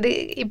faktiskt inte,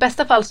 i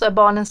bästa fall så är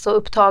barnen så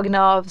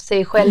upptagna av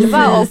sig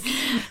själva och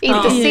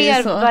inte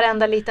ser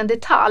varenda liten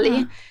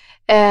detalj.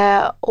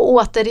 Och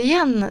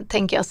återigen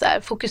tänker jag så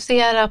här,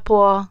 fokusera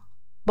på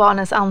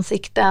barnens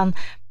ansikten,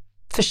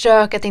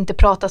 försök att inte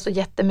prata så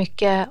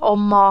jättemycket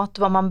om mat,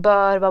 vad man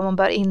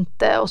bör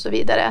inte och så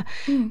vidare,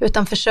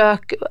 utan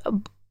försök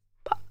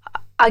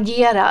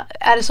agera.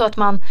 Är det så att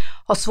man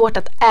har svårt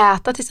att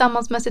äta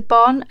tillsammans med sitt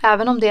barn,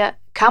 även om det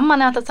kan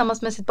man äta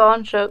tillsammans med sitt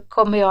barn, så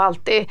kommer jag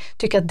alltid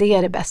tycka att det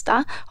är det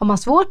bästa. Har man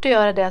svårt att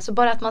göra det, så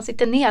bara att man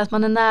sitter ner, att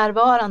man är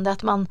närvarande,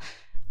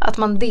 att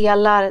man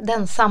delar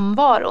den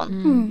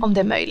samvaron om det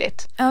är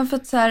möjligt. Ja, för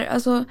att så här,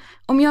 alltså,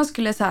 om jag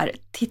skulle så här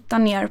titta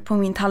ner på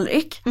min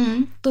tallrik,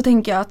 då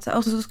tänker jag att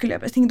och så skulle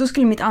då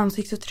skulle mitt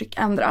ansiktsuttryck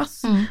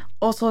ändras.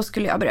 Och så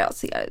skulle jag börja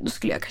se, då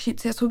skulle jag kanske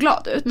inte se så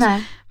glad ut.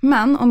 Nej.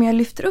 Men om jag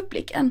lyfter upp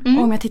blicken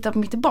och om jag tittar på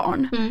mitt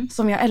barn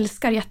som jag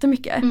älskar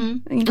jättemycket.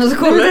 Och så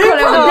kollar du på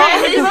det.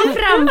 Det var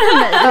framför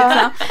mig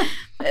liksom.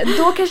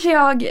 Då kanske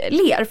jag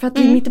ler för att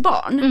det är mitt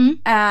barn.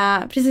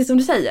 Precis som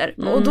du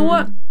säger. Och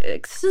då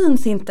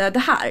syns inte det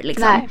här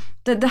liksom.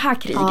 Det här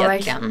kriget. Ja,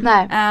 verkligen.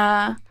 Nej.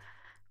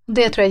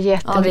 Det tror jag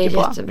jättemycket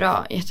på. Det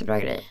är jättebra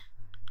grej.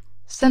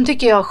 Sen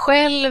tycker jag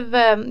själv,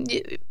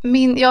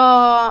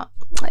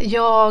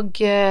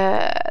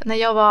 när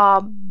jag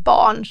var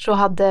barn så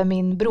hade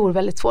min bror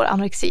väldigt svår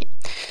anorexi.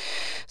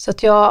 Så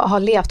att jag har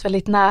levt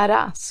väldigt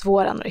nära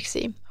svår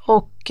anorexi.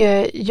 Och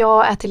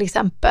jag är till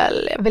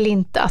exempel, vill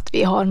inte att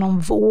vi har någon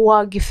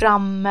våg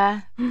framme.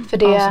 För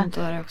det, sånt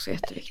där är också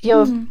jätteviktigt.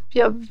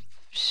 Jag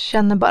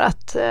känner bara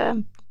att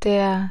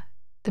det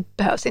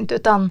behövs inte,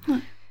 utan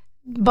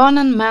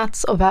barnen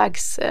mäts och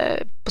vägs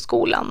på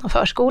skolan och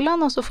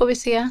förskolan, och så får vi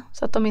se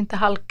så att de inte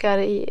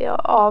halkar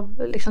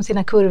av liksom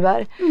sina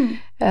kurvor.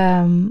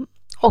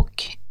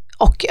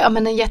 Och jag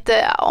menar,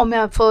 om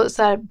jag får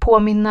så här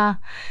påminna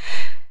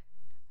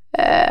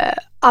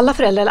alla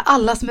föräldrar eller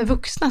alla som är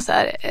vuxna så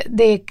här,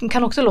 det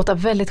kan också låta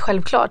väldigt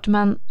självklart,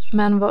 men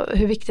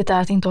hur viktigt det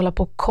är att inte hålla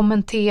på och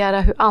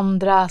kommentera hur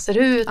andra ser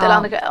ut eller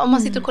andra, om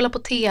man sitter och kollar på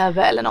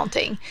tv eller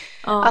någonting,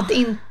 att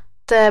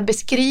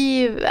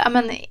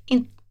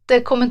inte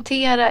inte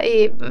kommentera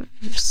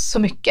så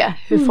mycket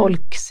hur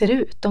folk ser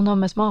ut, om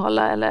de är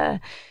smala eller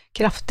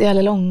kraftiga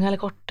eller långa eller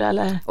korta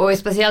eller... Och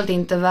speciellt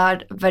inte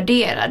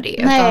värdera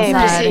det. Nej,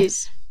 utan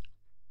precis.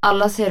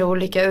 Alla ser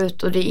olika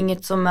ut och det är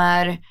inget som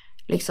är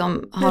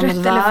liksom har rätt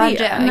något eller värde.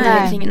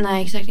 fel.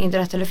 Nej, exakt, inte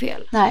rätt eller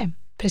fel. Nej,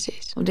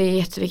 precis. Och det är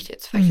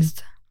jätteviktigt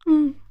faktiskt.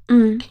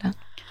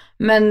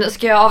 Men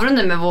ska jag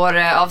avrunda med vår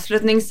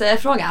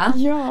avslutningsfråga?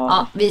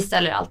 Ja. Vi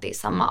ställer alltid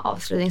samma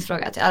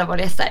avslutningsfråga till alla våra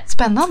gäster.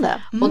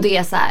 Spännande. Och det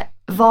är så här,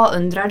 vad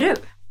undrar du?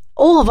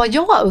 Vad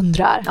jag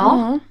undrar?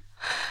 Ja.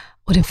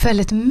 Och det är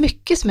väldigt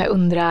mycket som jag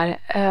undrar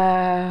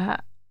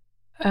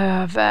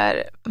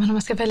över, men om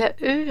jag ska välja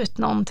ut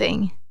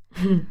någonting.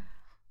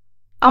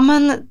 Ja,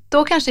 men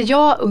då kanske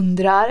jag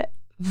undrar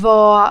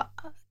vad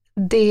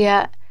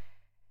det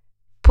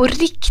på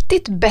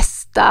riktigt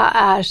bästa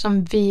är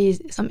som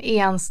vi som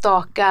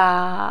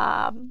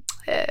enstaka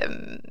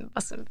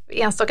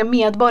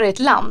medborgare i ett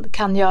land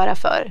kan göra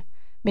för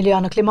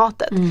miljön och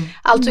klimatet.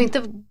 Alltså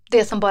inte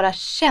det som bara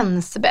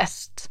känns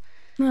bäst.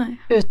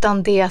 Nej.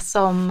 Utan det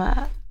som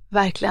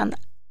verkligen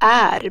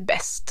är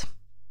bäst.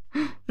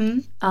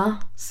 Ja,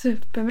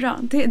 superbra.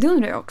 Det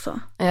undrar jag också.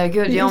 Ja,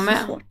 gud, det är jag med.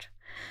 Svårt.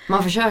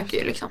 Man försöker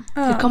ju liksom.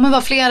 Ja. Det kommer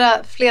vara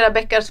flera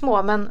bäckar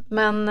små,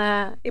 men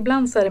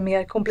ibland så är det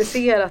mer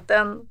komplicerat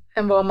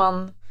än vad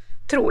man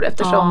tror,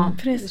 eftersom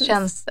det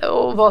känns,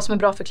 och vad som är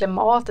bra för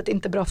klimatet,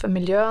 inte bra för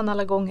miljön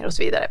alla gånger och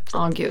så vidare.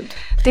 Gud.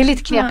 Det är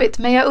lite knepigt,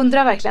 men jag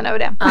undrar verkligen över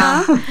det.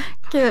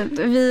 Gud,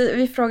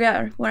 vi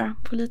frågar våra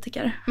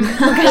politiker. De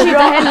kanske inte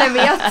heller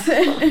vet.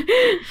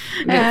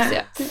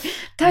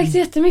 Tack så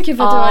jättemycket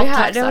för att du var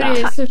här. Det var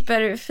ju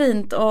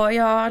superfint och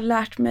jag har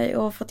lärt mig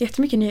och fått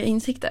jättemycket nya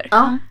insikter.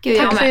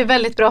 Tack för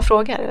väldigt bra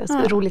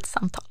frågor. Roligt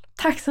samtal.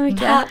 Tack så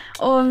mycket.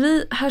 Och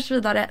vi hörs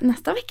vidare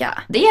nästa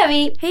vecka. Det gör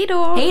vi. Hej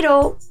då. Hej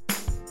då.